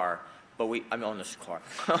car, but we don't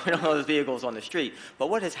need all those vehicles on the street. But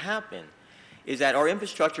what has happened is that our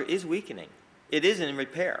infrastructure is weakening. It is in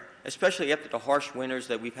repair, especially after the harsh winters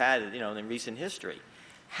that we've had, in recent history.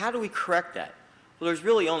 How do we correct that? Well,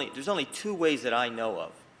 there's only 2 ways that I know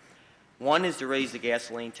of. One is to raise the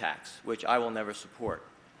gasoline tax, which I will never support.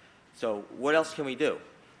 So what else can we do?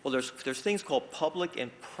 Well, there's things called public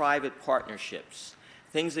and private partnerships.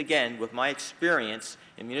 things again, with my experience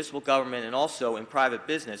in municipal government and also in private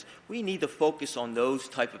business, we need to focus on those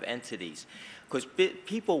type of entities, because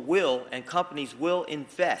people will and companies will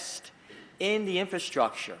invest in the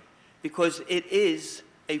infrastructure because it is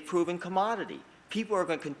a proven commodity. People are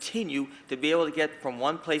going to continue to be able to get from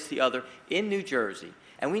one place to the other in New Jersey,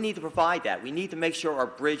 and we need to provide that. We need to make sure our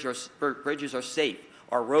bridges are safe,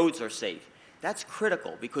 our roads are safe. That's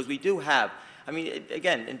critical, because we do have, I mean,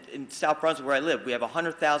 again, in South Brunswick where I live, we have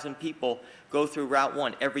 100,000 people go through Route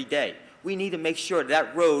 1 every day. We need to make sure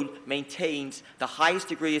that road maintains the highest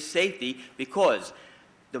degree of safety, because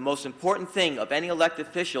the most important thing of any elected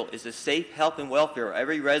official is the safe health and welfare of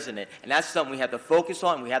every resident, and that's something we have to focus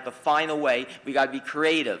on. We have to find a way. We got to be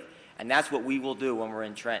creative, and that's what we will do when we're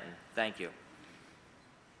in Trenton. Thank you.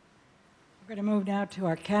 We're going to move now to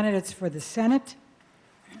our candidates for the Senate.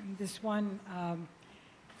 And this one,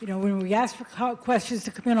 you know, when we ask for questions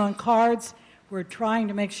to come in on cards, we're trying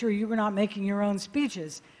to make sure you were not making your own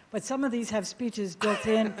speeches. But some of these have speeches built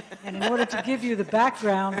in, and in order to give you the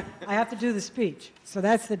background, I have to do the speech. So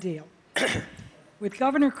that's the deal. With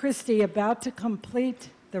Governor Christie about to complete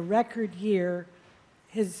the record year,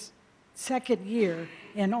 his second year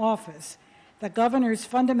in office, the governor's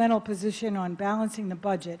fundamental position on balancing the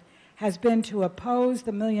budget has been to oppose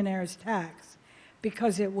the millionaire's tax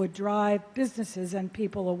because it would drive businesses and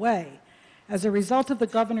people away. As a result of the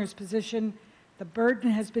governor's position, the burden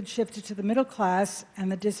has been shifted to the middle class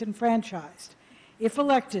and the disenfranchised. If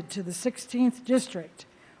elected to the 16th district,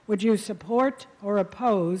 would you support or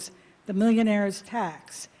oppose the millionaire's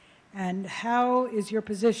tax? And how is your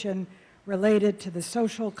position related to the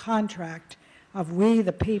social contract of we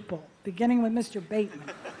the people? Beginning with Mr. Bateman.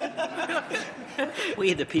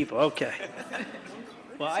 We the people, okay.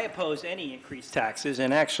 Well, I oppose any increased taxes,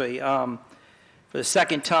 and actually, for the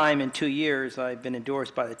second time in 2 years, I've been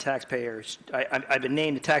endorsed by the taxpayers. I've been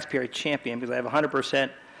named the taxpayer champion because I have a 100%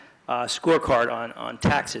 scorecard on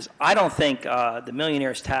taxes. I don't think the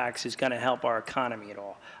millionaire's tax is going to help our economy at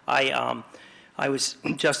all. I was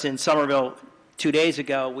just in Somerville 2 days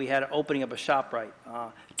ago. We had an opening of a ShopRite,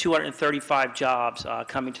 235 jobs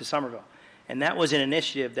coming to Somerville. And that was an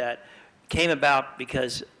initiative that came about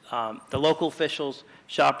because the local officials,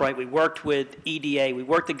 ShopRite, we worked with EDA, we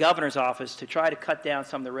worked the governor's office to try to cut down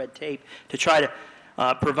some of the red tape, to try to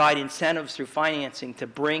provide incentives through financing to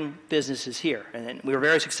bring businesses here. And we were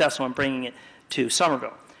very successful in bringing it to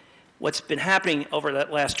Somerville. What's been happening over the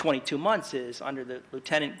last 22 months is, under the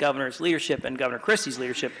Lieutenant Governor's leadership and Governor Christie's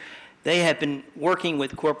leadership, they have been working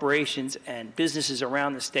with corporations and businesses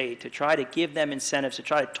around the state to try to give them incentives, to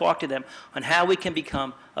try to talk to them on how we can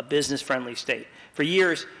become a business-friendly state. For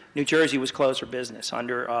years, New Jersey was closed for business.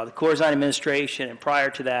 Under the Corzine administration and prior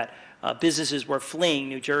to that, businesses were fleeing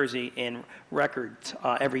New Jersey in records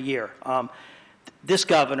every year. This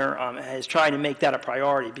governor is trying to make that a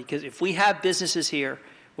priority, because if we have businesses here,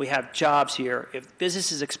 we have jobs here. If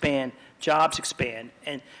businesses expand, jobs expand.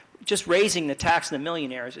 And just raising the tax on the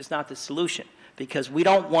millionaires is not the solution, because we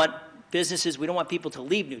don't want businesses, we don't want people to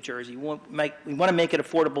leave New Jersey. We want to make it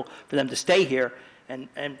affordable for them to stay here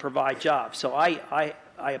and provide jobs. So I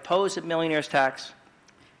oppose the millionaire's tax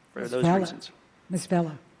for those reasons. Ms.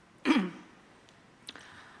 Vella.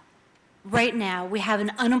 Right now, we have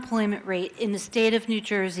an unemployment rate in the state of New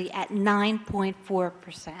Jersey at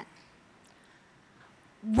 9.4%.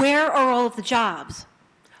 Where are all of the jobs?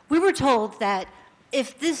 We were told that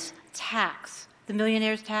if this tax, the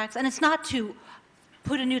millionaire's tax, and it's not to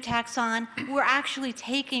put a new tax on, we're actually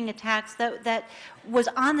taking a tax that was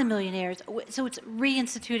on the millionaires, so it's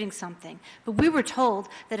reinstituting something. But we were told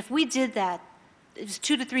that if we did that, it was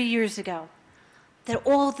 2 to 3 years ago, that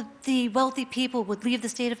all the wealthy people would leave the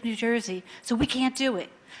state of New Jersey, so we can't do it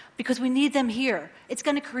because we need them here. It's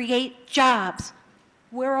going to create jobs.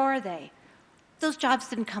 Where are they? Those jobs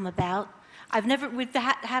didn't come about. We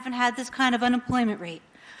haven't had this kind of unemployment rate.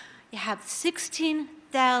 You have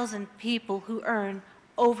 16,000 people who earn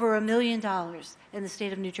over $1 million in the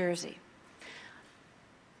state of New Jersey.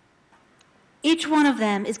 Each one of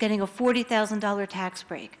them is getting a $40,000 tax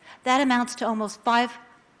break. That amounts to almost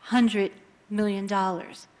 $500 million.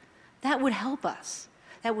 That would help us.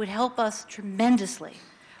 That would help us tremendously.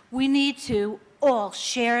 We need to all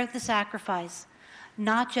share the sacrifice,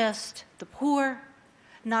 not just the poor,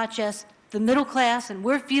 not just the middle class, and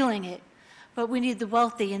we're feeling it, but we need the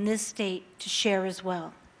wealthy in this state to share as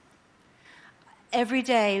well. Every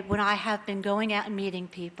day when I have been going out and meeting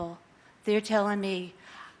people, they're telling me,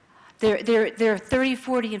 they're 30,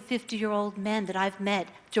 40, and 50-year-old men that I've met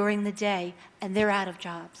during the day, and they're out of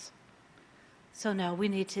jobs. So no, we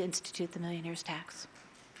need to institute the millionaire's tax.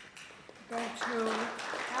 going to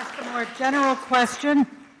ask a more general question.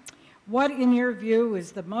 What, in your view,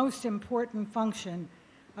 is the most important function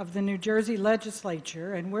of the New Jersey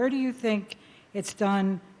legislature, and where do you think it's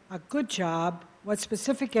done a good job? What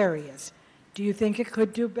specific areas do you think it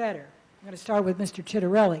could do better? I'm going to start with Mr.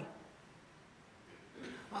 Ciattarelli.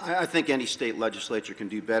 I think any state legislature can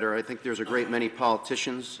do better. I think there's a great many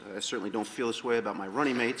politicians. I certainly don't feel this way about my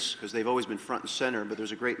running mates because they've always been front and center, but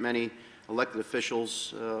there's a great many elected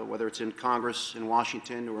officials, whether it's in Congress, in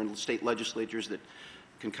Washington, or in state legislatures that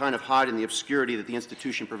can kind of hide in the obscurity that the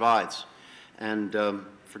institution provides and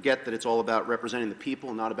forget that it's all about representing the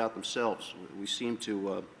people, not about themselves. We seem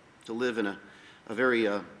to live in a very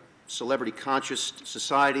celebrity-conscious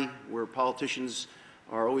society where politicians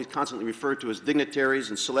are always constantly referred to as dignitaries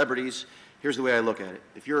and celebrities. Here's the way I look at it.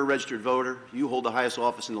 If you're a registered voter, you hold the highest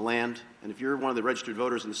office in the land, and if you're one of the registered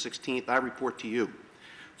voters in the 16th, I report to you.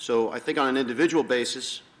 So I think on an individual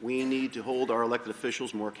basis, we need to hold our elected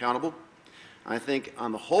officials more accountable. I think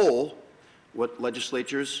on the whole, what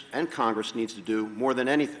legislatures and Congress needs to do more than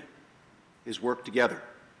anything is work together,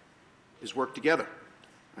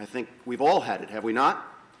 I think we've all had it, have we not?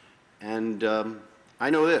 And I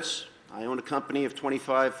know this. I own a company of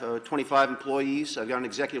 25 employees. I've got an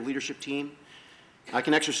executive leadership team. I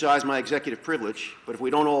can exercise my executive privilege, but if we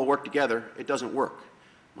don't all work together, it doesn't work.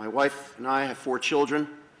 My wife and I have 4 children.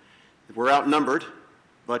 We're outnumbered,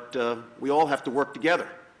 but we all have to work together,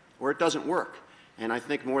 or it doesn't work. And I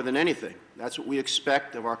think more than anything, that's what we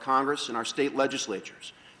expect of our Congress and our state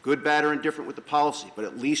legislatures. Good, bad, or indifferent with the policy, but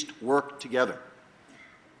at least work together.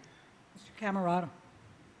 Mr. Camarota.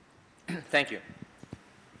 Thank you.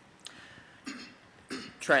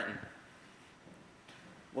 Trenton.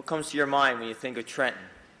 What comes to your mind when you think of Trenton?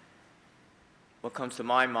 What comes to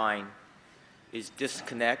my mind is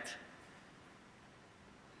disconnect,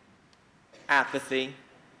 apathy,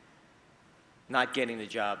 not getting the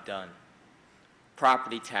job done.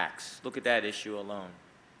 Property tax, look at that issue alone.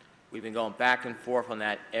 We've been going back and forth on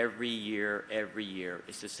that every year.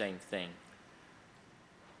 It's the same thing.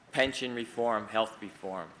 Pension reform, health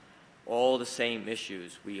reform, all the same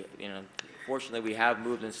issues. Fortunately, we have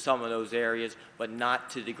moved in some of those areas, but not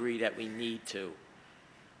to the degree that we need to.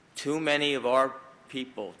 Too many of our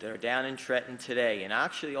people that are down in Trenton today, and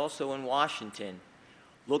actually also in Washington,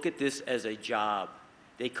 look at this as a job.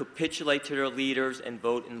 They capitulate to their leaders and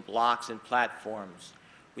vote in blocks and platforms.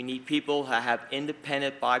 We need people who have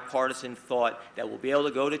independent, bipartisan thought that will be able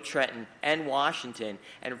to go to Trenton and Washington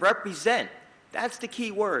and represent, that's the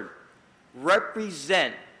key word,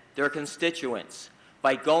 represent their constituents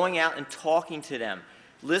by going out and talking to them,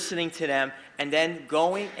 listening to them, and then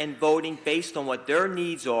going and voting based on what their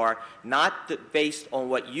needs are, not based on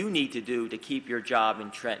what you need to do to keep your job in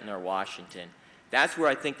Trenton or Washington. That's where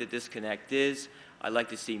I think the disconnect is. I'd like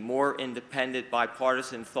to see more independent,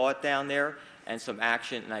 bipartisan thought down there and some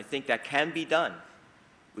action, and I think that can be done.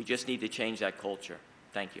 We just need to change that culture.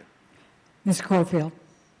 Thank you. Ms. Corfield.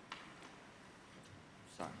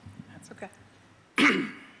 Sorry. That's okay.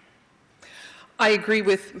 I agree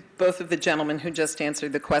with both of the gentlemen who just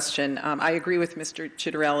answered the question. I agree with Mr.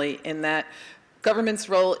 Ciattarelli in that government's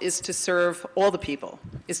role is to serve all the people,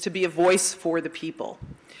 is to be a voice for the people.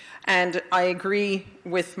 And I agree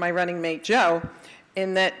with my running mate, Joe,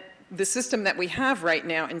 in that the system that we have right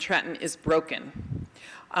now in Trenton is broken.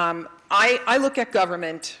 I look at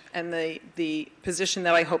government and the position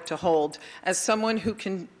that I hope to hold as someone who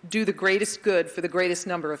can do the greatest good for the greatest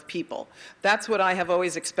number of people. That's what I have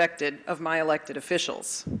always expected of my elected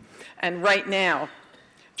officials. And right now,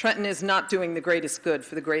 Trenton is not doing the greatest good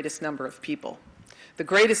for the greatest number of people. The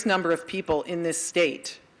greatest number of people in this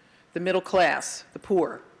state, the middle class, the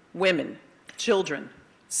poor, women, children,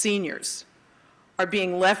 seniors, are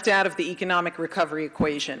being left out of the economic recovery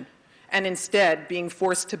equation and instead being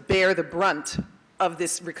forced to bear the brunt of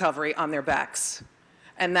this recovery on their backs.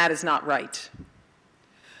 And that is not right.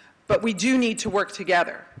 But we do need to work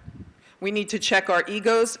together. We need to check our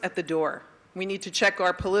egos at the door. We need to check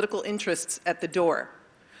our political interests at the door.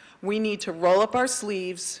 We need to roll up our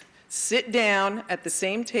sleeves, sit down at the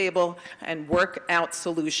same table, and work out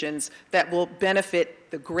solutions that will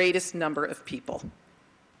benefit the greatest number of people.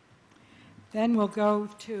 Then we'll go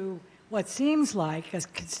to what seems like a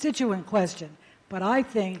constituent question, but I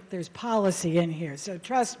think there's policy in here, so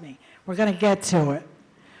trust me, we're going to get to it.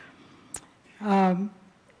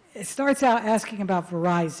 It starts out asking about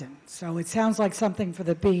Verizon, so it sounds like something for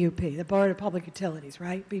the BUP, the Board of Public Utilities,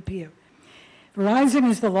 right, BPU. Verizon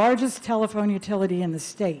is the largest telephone utility in the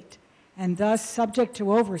state, and thus subject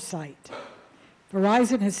to oversight.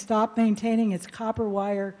 Verizon has stopped maintaining its copper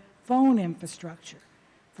wire phone infrastructure.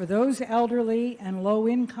 For those elderly and low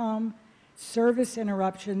income service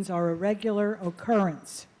interruptions are a regular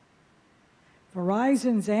occurrence.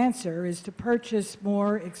 Verizon's answer is to purchase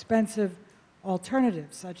more expensive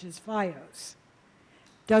alternatives, such as Fios.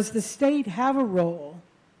 Does the state have a role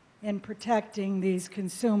in protecting these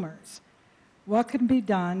consumers? What can be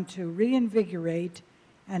done to reinvigorate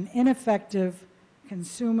an ineffective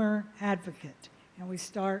consumer advocate? And we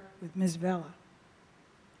start with Ms. Vella.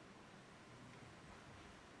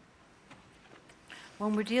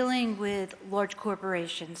 When we're dealing with large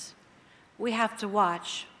corporations, we have to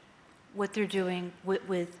watch what they're doing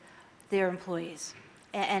with their employees,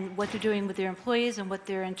 and what they're doing with their employees, and what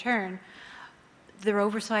their, in turn, their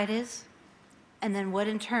oversight is, and then what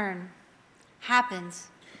in turn happens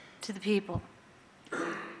to the people.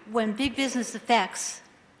 When big business affects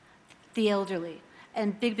the elderly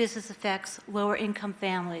and big business affects lower income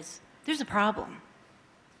families, there's a problem.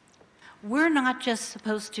 We're not just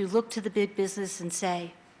supposed to look to the big business and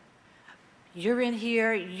say, you're in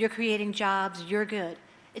here, you're creating jobs, you're good.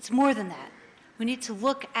 It's more than that. We need to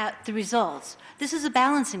look at the results. This is a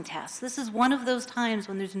balancing test. This is one of those times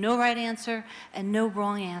when there's no right answer and no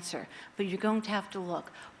wrong answer, but you're going to have to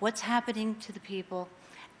look what's happening to the people,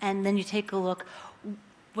 and then you take a look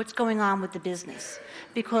what's going on with the business.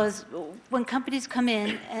 Because when companies come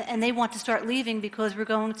in and they want to start leaving because we're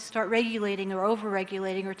going to start regulating or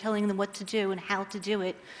over-regulating or telling them what to do and how to do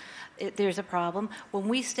it, there's a problem. When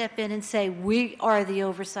we step in and say we are the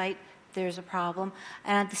oversight, there's a problem.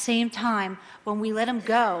 And at the same time, when we let them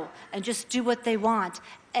go and just do what they want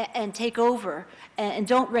and take over and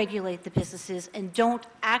don't regulate the businesses and don't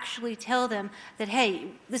actually tell them that,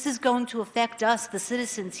 hey, this is going to affect us, the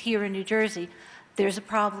citizens here in New Jersey, there's a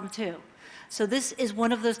problem too. So this is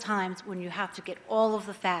one of those times when you have to get all of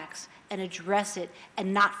the facts and address it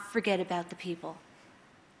and not forget about the people.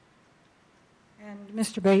 And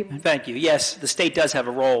Mr. Bateman. Thank you. Yes, the state does have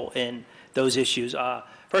a role in those issues.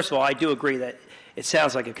 First of all, I do agree that it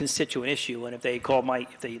sounds like a constituent issue, and if they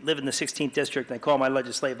live in the 16th district and they call my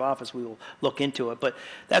legislative office, we will look into it. But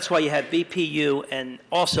that's why you have BPU, and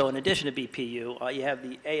also in addition to BPU, you have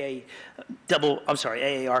the AARP,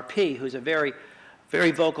 who's a very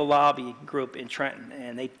vocal lobby group in Trenton,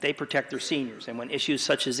 and they protect their seniors. And when issues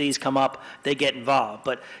such as these come up, they get involved.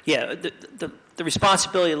 But yeah, the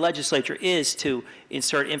responsibility of the legislature is to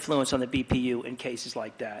insert influence on the BPU in cases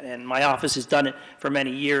like that. And my office has done it for many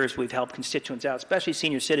years. We've helped constituents out, especially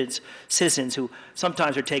senior citizens who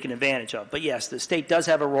sometimes are taken advantage of. But yes, the state does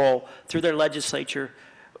have a role through their legislature,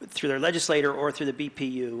 through their legislator, or through the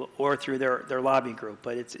BPU, or through their lobby group.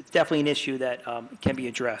 But it's definitely an issue that can be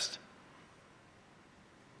addressed.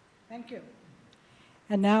 Thank you.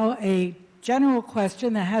 And now a general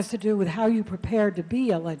question that has to do with how you prepare to be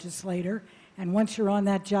a legislator, and once you're on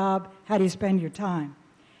that job, how do you spend your time?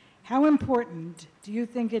 How important do you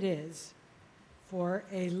think it is for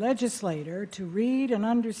a legislator to read and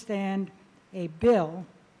understand a bill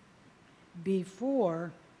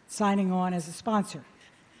before signing on as a sponsor?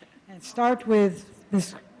 And start with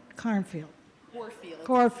Ms. Corfield.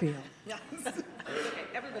 Corfield. Yes. Okay,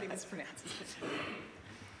 everybody mispronounces it.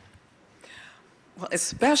 Well,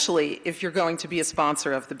 especially if you're going to be a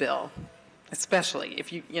sponsor of the bill, especially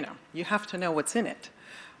if you have to know what's in it.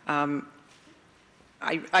 I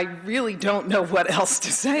really don't know what else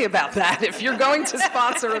to say about that. If you're going to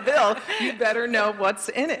sponsor a bill, you better know what's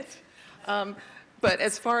in it. But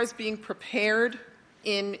as far as being prepared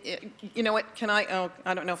you know what,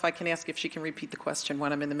 I don't know if I can ask if she can repeat the question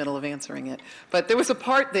when I'm in the middle of answering it. But there was a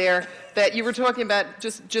part there that you were talking about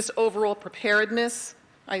just overall preparedness.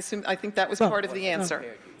 I think that was part of the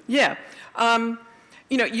answer. Yeah.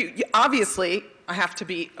 You obviously, I have to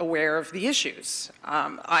be aware of the issues.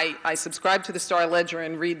 I subscribe to the Star-Ledger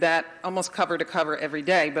and read that almost cover to cover every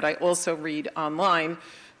day, but I also read online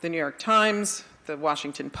the New York Times, the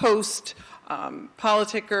Washington Post,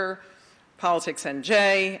 Politicker, Politics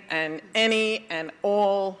NJ, and any and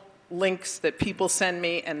all links that people send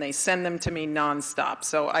me, and they send them to me nonstop.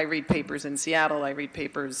 So I read papers in Seattle, I read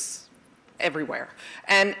papers everywhere.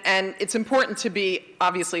 And it's important to be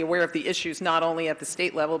obviously aware of the issues not only at the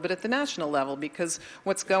state level, but at the national level, because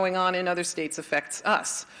what's going on in other states affects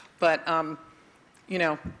us. But,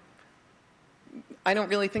 I don't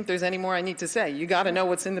really think there's any more I need to say. You got to know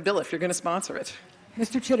what's in the bill if you're going to sponsor it.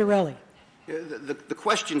 Mr. Ciattarelli. The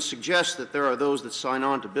question suggests that there are those that sign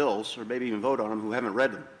on to bills, or maybe even vote on them, who haven't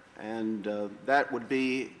read them. And that would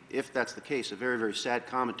be, if that's the case, a very, very sad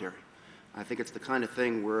commentary. I think it's the kind of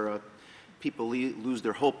thing where people lose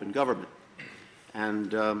their hope in government.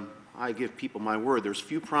 And I give people my word, there's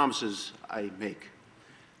few promises I make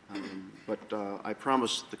But I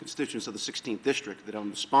promise the constituents of the 16th District that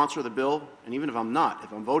I'm the sponsor of the bill, and even if I'm not,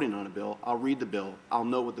 if I'm voting on a bill, I'll read the bill, I'll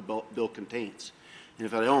know what the bill contains. And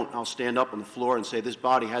if I don't, I'll stand up on the floor and say this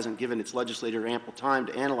body hasn't given its legislator ample time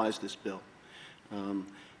to analyze this bill.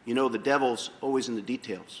 You know, the devil's always in the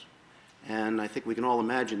details. And I think we can all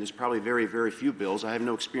imagine there's probably very, very few bills. I have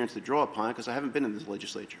no experience to draw upon because I haven't been in this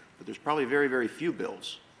legislature. But there's probably very, very few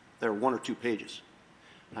bills that are 1 or 2 pages.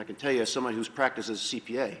 And I can tell you, as someone who's practiced as a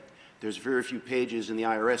CPA, there's very few pages in the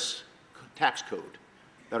IRS tax code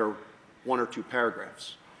that are 1 or 2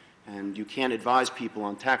 paragraphs. And you can't advise people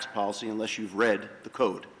on tax policy unless you've read the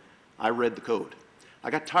code. I read the code. I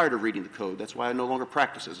got tired of reading the code. That's why I no longer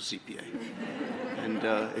practice as a CPA. And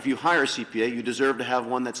if you hire a CPA, you deserve to have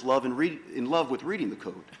one that's in love with reading the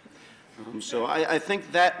code. So I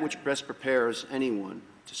think that which best prepares anyone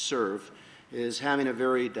to serve is having a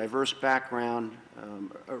very diverse background,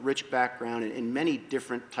 a rich background in many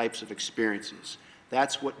different types of experiences.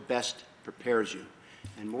 That's what best prepares you.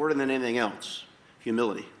 And more than anything else,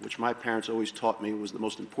 humility, which my parents always taught me was the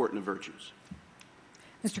most important of virtues.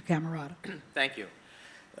 Mr. Camarota. Thank you.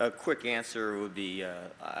 A quick answer would be,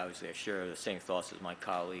 obviously I share the same thoughts as my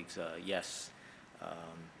colleagues, yes.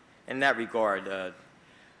 In that regard,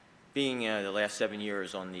 being the last 7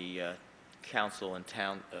 years on the council in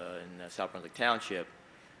South Brunswick Township,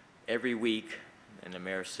 every week, and the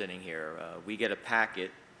mayor's sitting here, we get a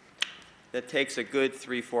packet that takes a good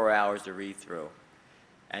 3-4 hours to read through.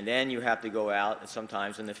 And then you have to go out and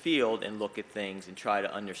sometimes in the field and look at things and try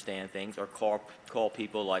to understand things, or call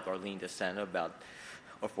people like Arlene DeSena about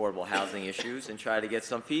affordable housing issues and try to get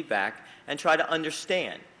some feedback and try to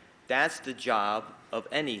understand. That's the job of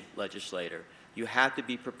any legislator. You have to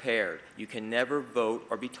be prepared. You can never vote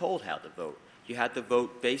or be told how to vote. You have to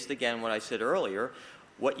vote based, again, what I said earlier,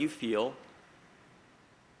 what you feel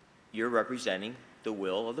you're representing the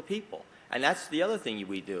will of the people. And that's the other thing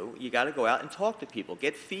we do. You got to go out and talk to people,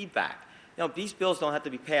 get feedback. You know, these bills don't have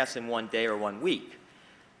to be passed in 1 day or 1 week.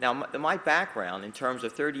 Now, my background in terms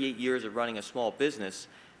of 38 years of running a small business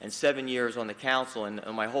and 7 years on the council and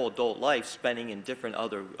my whole adult life spending in different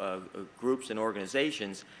other groups and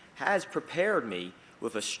organizations has prepared me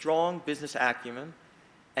with a strong business acumen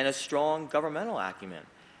and a strong governmental acumen.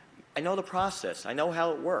 I know the process. I know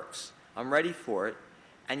how it works. I'm ready for it.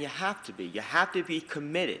 And you have to be. You have to be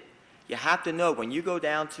committed. You have to know when you go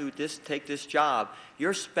down to take this job,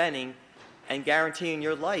 you're spending and guaranteeing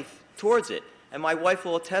your life towards it. And my wife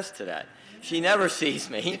will attest to that. She never sees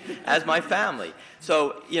me as my family.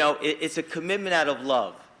 So, you know, it's a commitment out of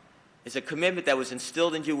love. It's a commitment that was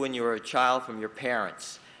instilled in you when you were a child from your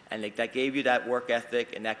parents. And that gave you that work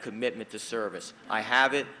ethic and that commitment to service. I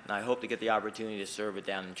have it, and I hope to get the opportunity to serve it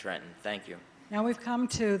down in Trenton. Thank you. Now we've come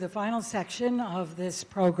to the final section of this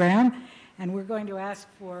program, and we're going to ask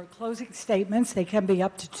for closing statements. They can be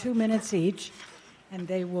up to 2 minutes each, and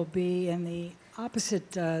they will be in the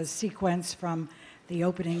opposite sequence from the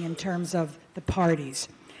opening in terms of the parties.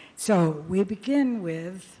 So we begin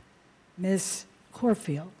with Ms.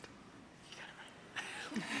 Corfield.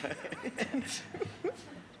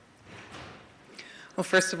 Well,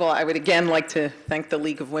 first of all, I would again like to thank the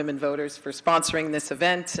League of Women Voters for sponsoring this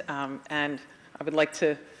event, and I would like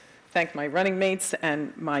to thank my running mates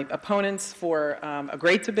and my opponents for a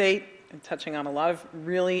great debate and touching on a lot of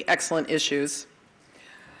really excellent issues.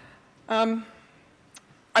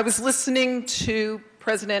 I was listening to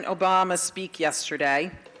President Obama speak yesterday,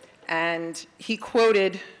 and he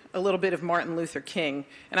quoted a little bit of Martin Luther King,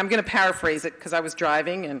 and I'm going to paraphrase it because I was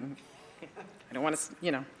driving, and I don't want to,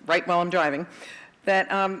 you know, write while I'm driving. That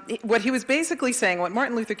what he was basically saying, what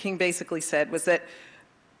Martin Luther King basically said was that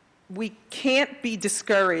we can't be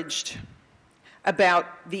discouraged about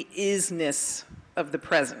the isness of the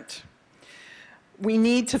present. We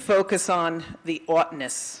need to focus on the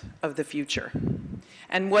oughtness of the future.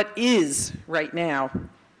 And what is right now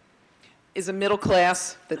is a middle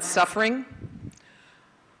class that's suffering,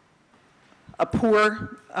 a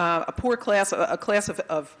poor class, a class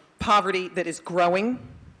of poverty that is growing,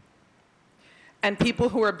 and people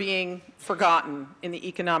who are being forgotten in the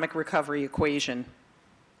economic recovery equation.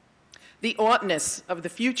 The oughtness of the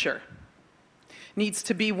future needs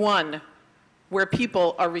to be one where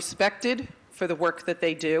people are respected for the work that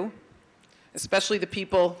they do, especially the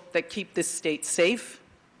people that keep this state safe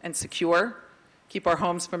and secure, keep our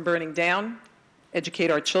homes from burning down, educate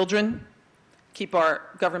our children, keep our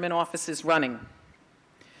government offices running.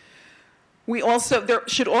 There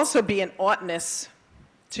should also be an oughtness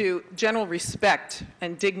to general respect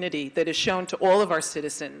and dignity that is shown to all of our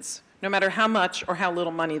citizens, no matter how much or how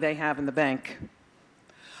little money they have in the bank.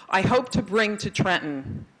 I hope to bring to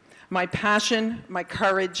Trenton my passion, my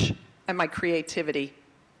courage, and my creativity.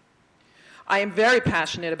 I am very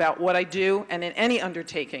passionate about what I do and in any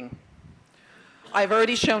undertaking. I've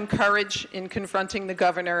already shown courage in confronting the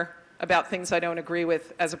governor about things I don't agree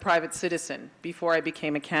with as a private citizen before I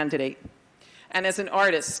became a candidate. And as an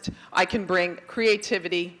artist, I can bring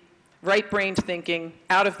creativity, right-brained thinking,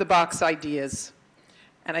 out-of-the-box ideas.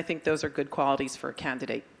 And I think those are good qualities for a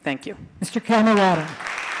candidate. Thank you. Mr. Camarota.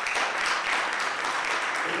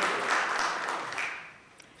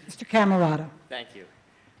 Mr. Camarota. Thank you.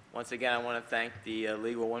 Once again, I want to thank the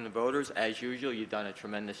League of Women Voters. As usual, you've done a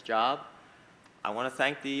tremendous job. I want to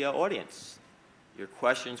thank the audience. Your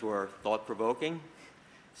questions were thought-provoking,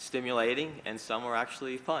 stimulating, and some were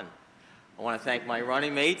actually fun. I want to thank my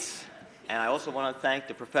running mates, and I also want to thank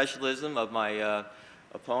the professionalism of my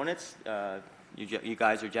opponents. You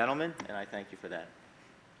guys are gentlemen, and I thank you for that.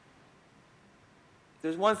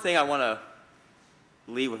 There's one thing I want to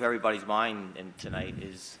leave with everybody's mind tonight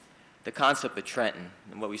is the concept of Trenton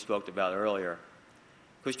and what we spoke about earlier.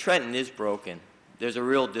 Because Trenton is broken. There's a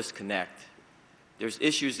real disconnect. There's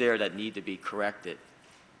issues there that need to be corrected.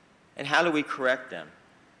 And how do we correct them?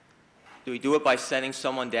 Do we do it by sending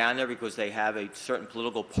someone down there because they have a certain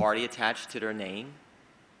political party attached to their name?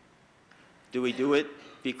 Do we do it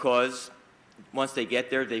because once they get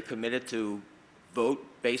there, they've committed to vote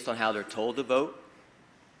based on how they're told to vote?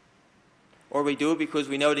 Or we do it because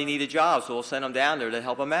we know they need a job, so we'll send them down there to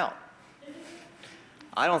help them out?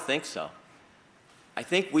 I don't think so. I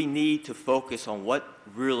think we need to focus on what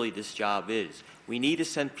really this job is. We need to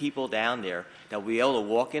send people down there that will be able to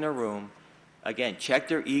walk in a room, again, check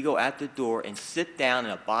their ego at the door, and sit down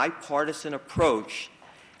in a bipartisan approach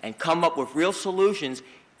and come up with real solutions,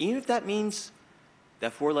 even if that means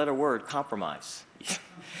that four-letter word, compromise.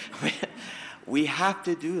 We have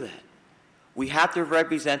to do that. We have to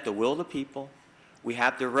represent the will of the people. We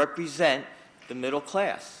have to represent the middle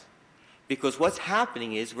class. Because what's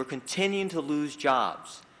happening is we're continuing to lose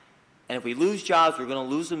jobs. And if we lose jobs, we're going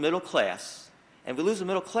to lose the middle class. And if we lose the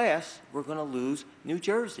middle class, we're going to lose New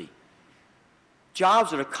Jersey.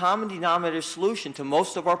 Jobs are the common denominator solution to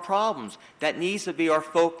most of our problems. That needs to be our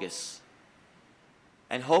focus.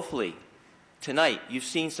 And hopefully, tonight, you've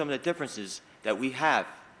seen some of the differences that we have.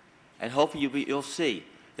 And hopefully you'll see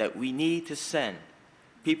that we need to send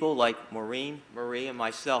people like Maureen, Marie, and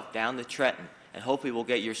myself down to Trenton. And hopefully we'll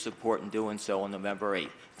get your support in doing so on November 8th.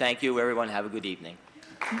 Thank you, everyone. Have a good evening.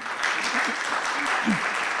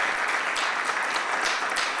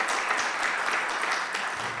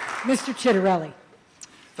 Mr. Ciattarelli.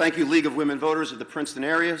 Thank you, League of Women Voters of the Princeton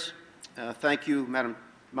areas. Thank you, Madam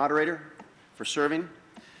Moderator, for serving.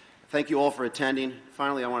 Thank you all for attending.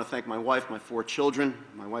 Finally, I want to thank my wife, my 4 children.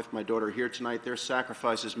 My wife and my daughter are here tonight. Their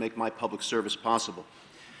sacrifices make my public service possible.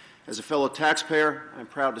 As a fellow taxpayer, I'm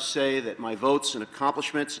proud to say that my votes and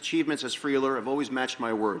achievements as Freeler have always matched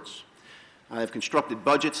my words. I have constructed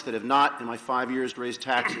budgets that have not, in my 5 years, raised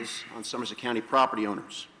taxes on Somerset County property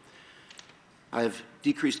owners. I have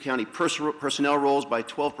decreased county personnel roles by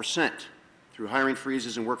 12% through hiring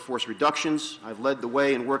freezes and workforce reductions. I've led the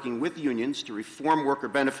way in working with unions to reform worker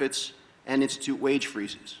benefits and institute wage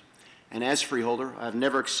freezes. And as freeholder, I've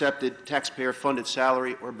never accepted taxpayer-funded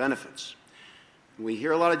salary or benefits. We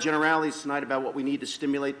hear a lot of generalities tonight about what we need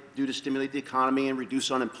to do to stimulate the economy and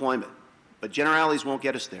reduce unemployment. But generalities won't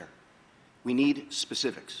get us there. We need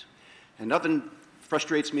specifics. And nothing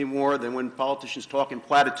frustrates me more than when politicians talk in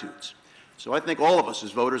platitudes. So I think all of us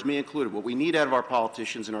as voters, me included, what we need out of our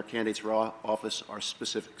politicians and our candidates for office are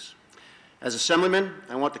specifics. As Assemblyman,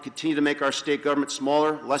 I want to continue to make our state government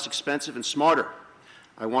smaller, less expensive, and smarter.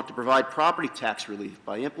 I want to provide property tax relief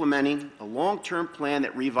by implementing a long-term plan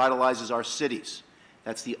that revitalizes our cities.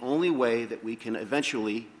 That's the only way that we can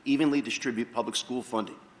eventually evenly distribute public school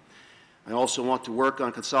funding. I also want to work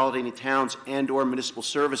on consolidating towns and/or municipal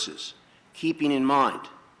services, keeping in mind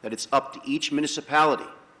that it's up to each municipality.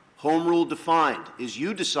 Home rule defined is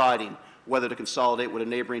you deciding whether to consolidate with a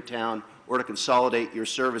neighboring town or to consolidate your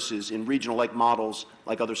services in regional-like models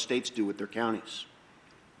like other states do with their counties.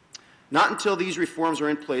 Not until these reforms are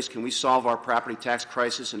in place can we solve our property tax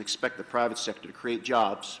crisis and expect the private sector to create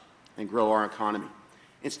jobs and grow our economy.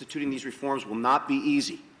 Instituting these reforms will not be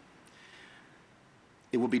easy.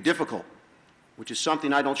 It will be difficult, which is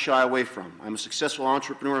something I don't shy away from. I'm a successful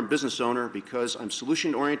entrepreneur and business owner because I'm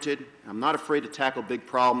solution-oriented, I'm not afraid to tackle big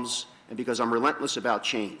problems, and because I'm relentless about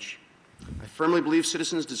change. I firmly believe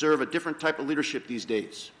citizens deserve a different type of leadership these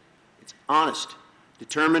days. It's honest,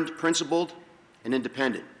 determined, principled, and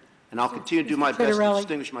independent. And I'll continue to do my best to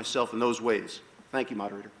distinguish myself in those ways. Thank you,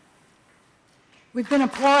 Moderator. We've been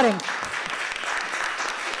applauding.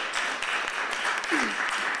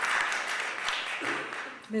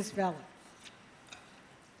 Ms. Vella.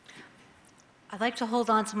 I'd like to hold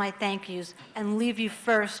on to my thank yous and leave you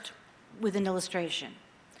first with an illustration.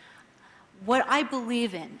 What I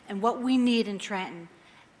believe in and what we need in Trenton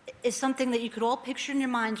is something that you could all picture in your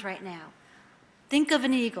minds right now. Think of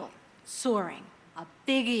an eagle soaring, a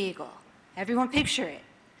big eagle. Everyone picture it.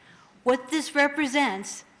 What this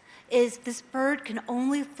represents is this bird can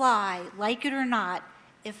only fly, like it or not,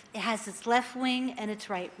 if it has its left wing and its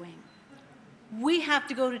right wing. We have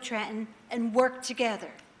to go to Trenton and work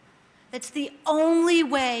together. That's the only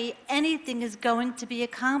way anything is going to be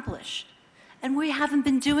accomplished. And we haven't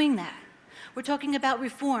been doing that. We're talking about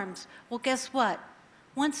reforms. Well, guess what?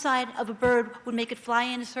 One side of a bird would make it fly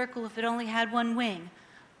in a circle if it only had one wing.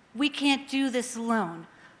 We can't do this alone.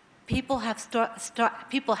 People have to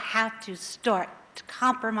start to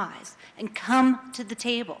compromise and come to the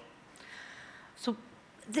table. So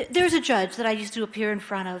there's a judge that I used to appear in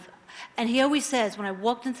front of, and he always says, when I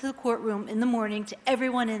walked into the courtroom in the morning to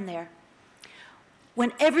everyone in there,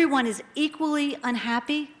 when everyone is equally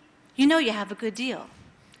unhappy, you know you have a good deal.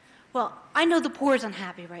 Well, I know the poor is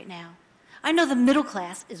unhappy right now. I know the middle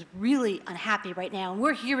class is really unhappy right now, and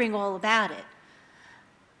we're hearing all about it.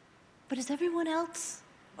 But is everyone else,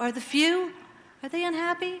 or the few, are they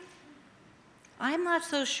unhappy? I'm not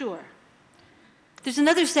so sure. There's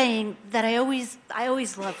another saying that I always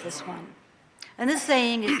love this one. And this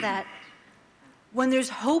saying is that when there's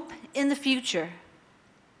hope in the future,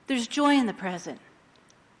 there's joy in the present.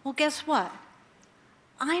 Well, guess what?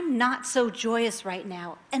 I'm not so joyous right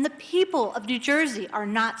now, and the people of New Jersey are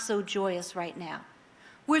not so joyous right now.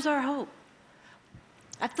 Where's our hope?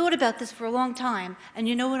 I've thought about this for a long time, and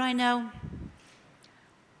you know what I know?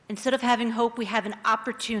 Instead of having hope, we have an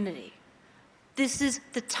opportunity. This is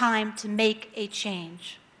the time to make a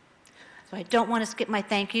change. So I don't want to skip my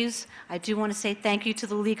thank yous. I do want to say thank you to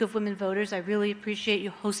the League of Women Voters. I really appreciate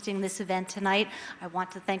you hosting this event tonight. I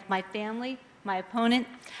want to thank my family, my opponent,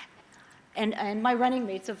 and my running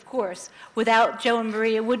mates, of course. Without Joe and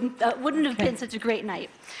Marie, it wouldn't have been such a great night.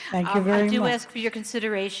 Thank you very much. I do ask for your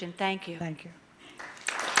consideration. Thank you. Thank you.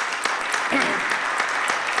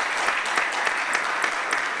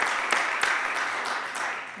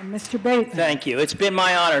 And Mr. Bateman. Thank you. It's been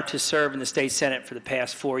my honor to serve in the State Senate for the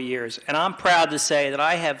past 4 years, and I'm proud to say that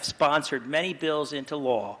I have sponsored many bills into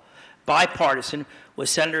law, bipartisan, with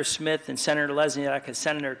Senator Smith and Senator Lesniak and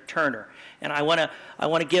Senator Turner. And I want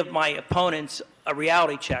to give my opponents a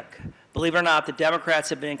reality check. Believe it or not, the Democrats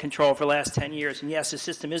have been in control for the last 10 years, and yes, the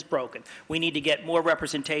system is broken. We need to get more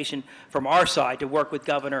representation from our side to work with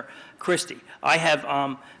Governor Christie. I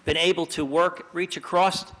have been able to reach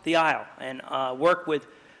across the aisle and work with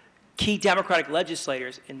key Democratic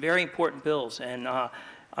legislators in very important bills. And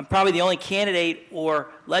I'm probably the only candidate or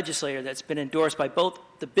legislator that's been endorsed by both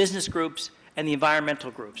the business groups and the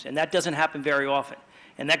environmental groups, and that doesn't happen very often.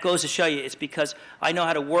 And that goes to show you it's because I know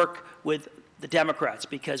how to work with the Democrats,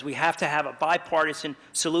 because we have to have a bipartisan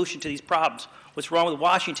solution to these problems. What's wrong with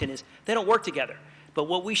Washington is they don't work together. But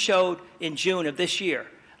what we showed in June of this year,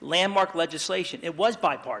 landmark legislation, it was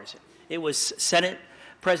bipartisan. It was Senate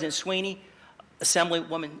President Sweeney,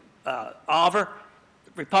 Assemblywoman Oliver,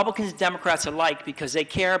 Republicans and Democrats alike, because they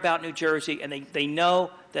care about New Jersey and they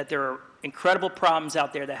know that there are incredible problems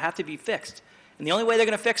out there that have to be fixed. And the only way they're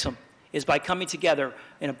going to fix them is by coming together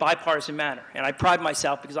in a bipartisan manner. And I pride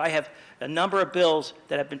myself because I have a number of bills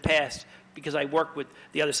that have been passed because I work with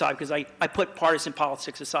the other side, because I put partisan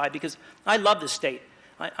politics aside, because I love this state.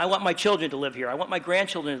 I want my children to live here. I want my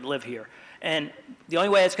grandchildren to live here. And the only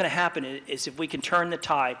way that's going to happen is if we can turn the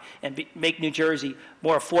tide and make New Jersey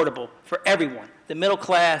more affordable for everyone, the middle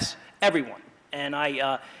class, everyone. And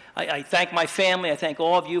I thank my family. I thank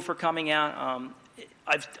all of you for coming out.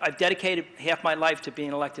 I've dedicated half my life to being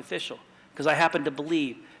an elected official because I happen to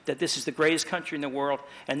believe that this is the greatest country in the world,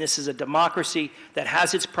 and this is a democracy that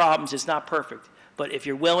has its problems. It's not perfect. But if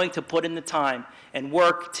you're willing to put in the time and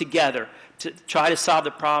work together to try to solve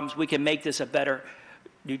the problems, we can make this a better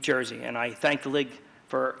New Jersey. And I thank the League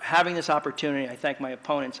for having this opportunity. I thank my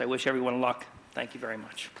opponents. I wish everyone luck. Thank you very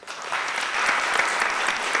much.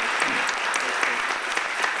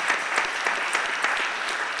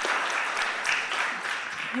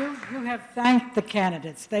 You have thanked the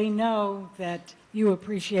candidates. They know that you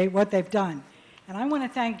appreciate what they've done. And I want to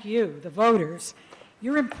thank you, the voters.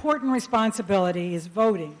 Your important responsibility is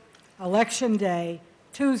voting Election Day,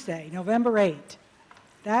 Tuesday, November 8th.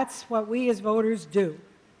 That's what we as voters do.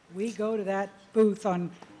 We go to that booth on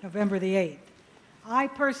November the 8th. I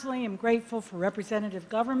personally am grateful for representative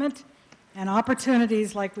government and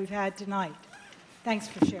opportunities like we've had tonight. Thanks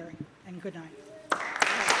for sharing, and good night.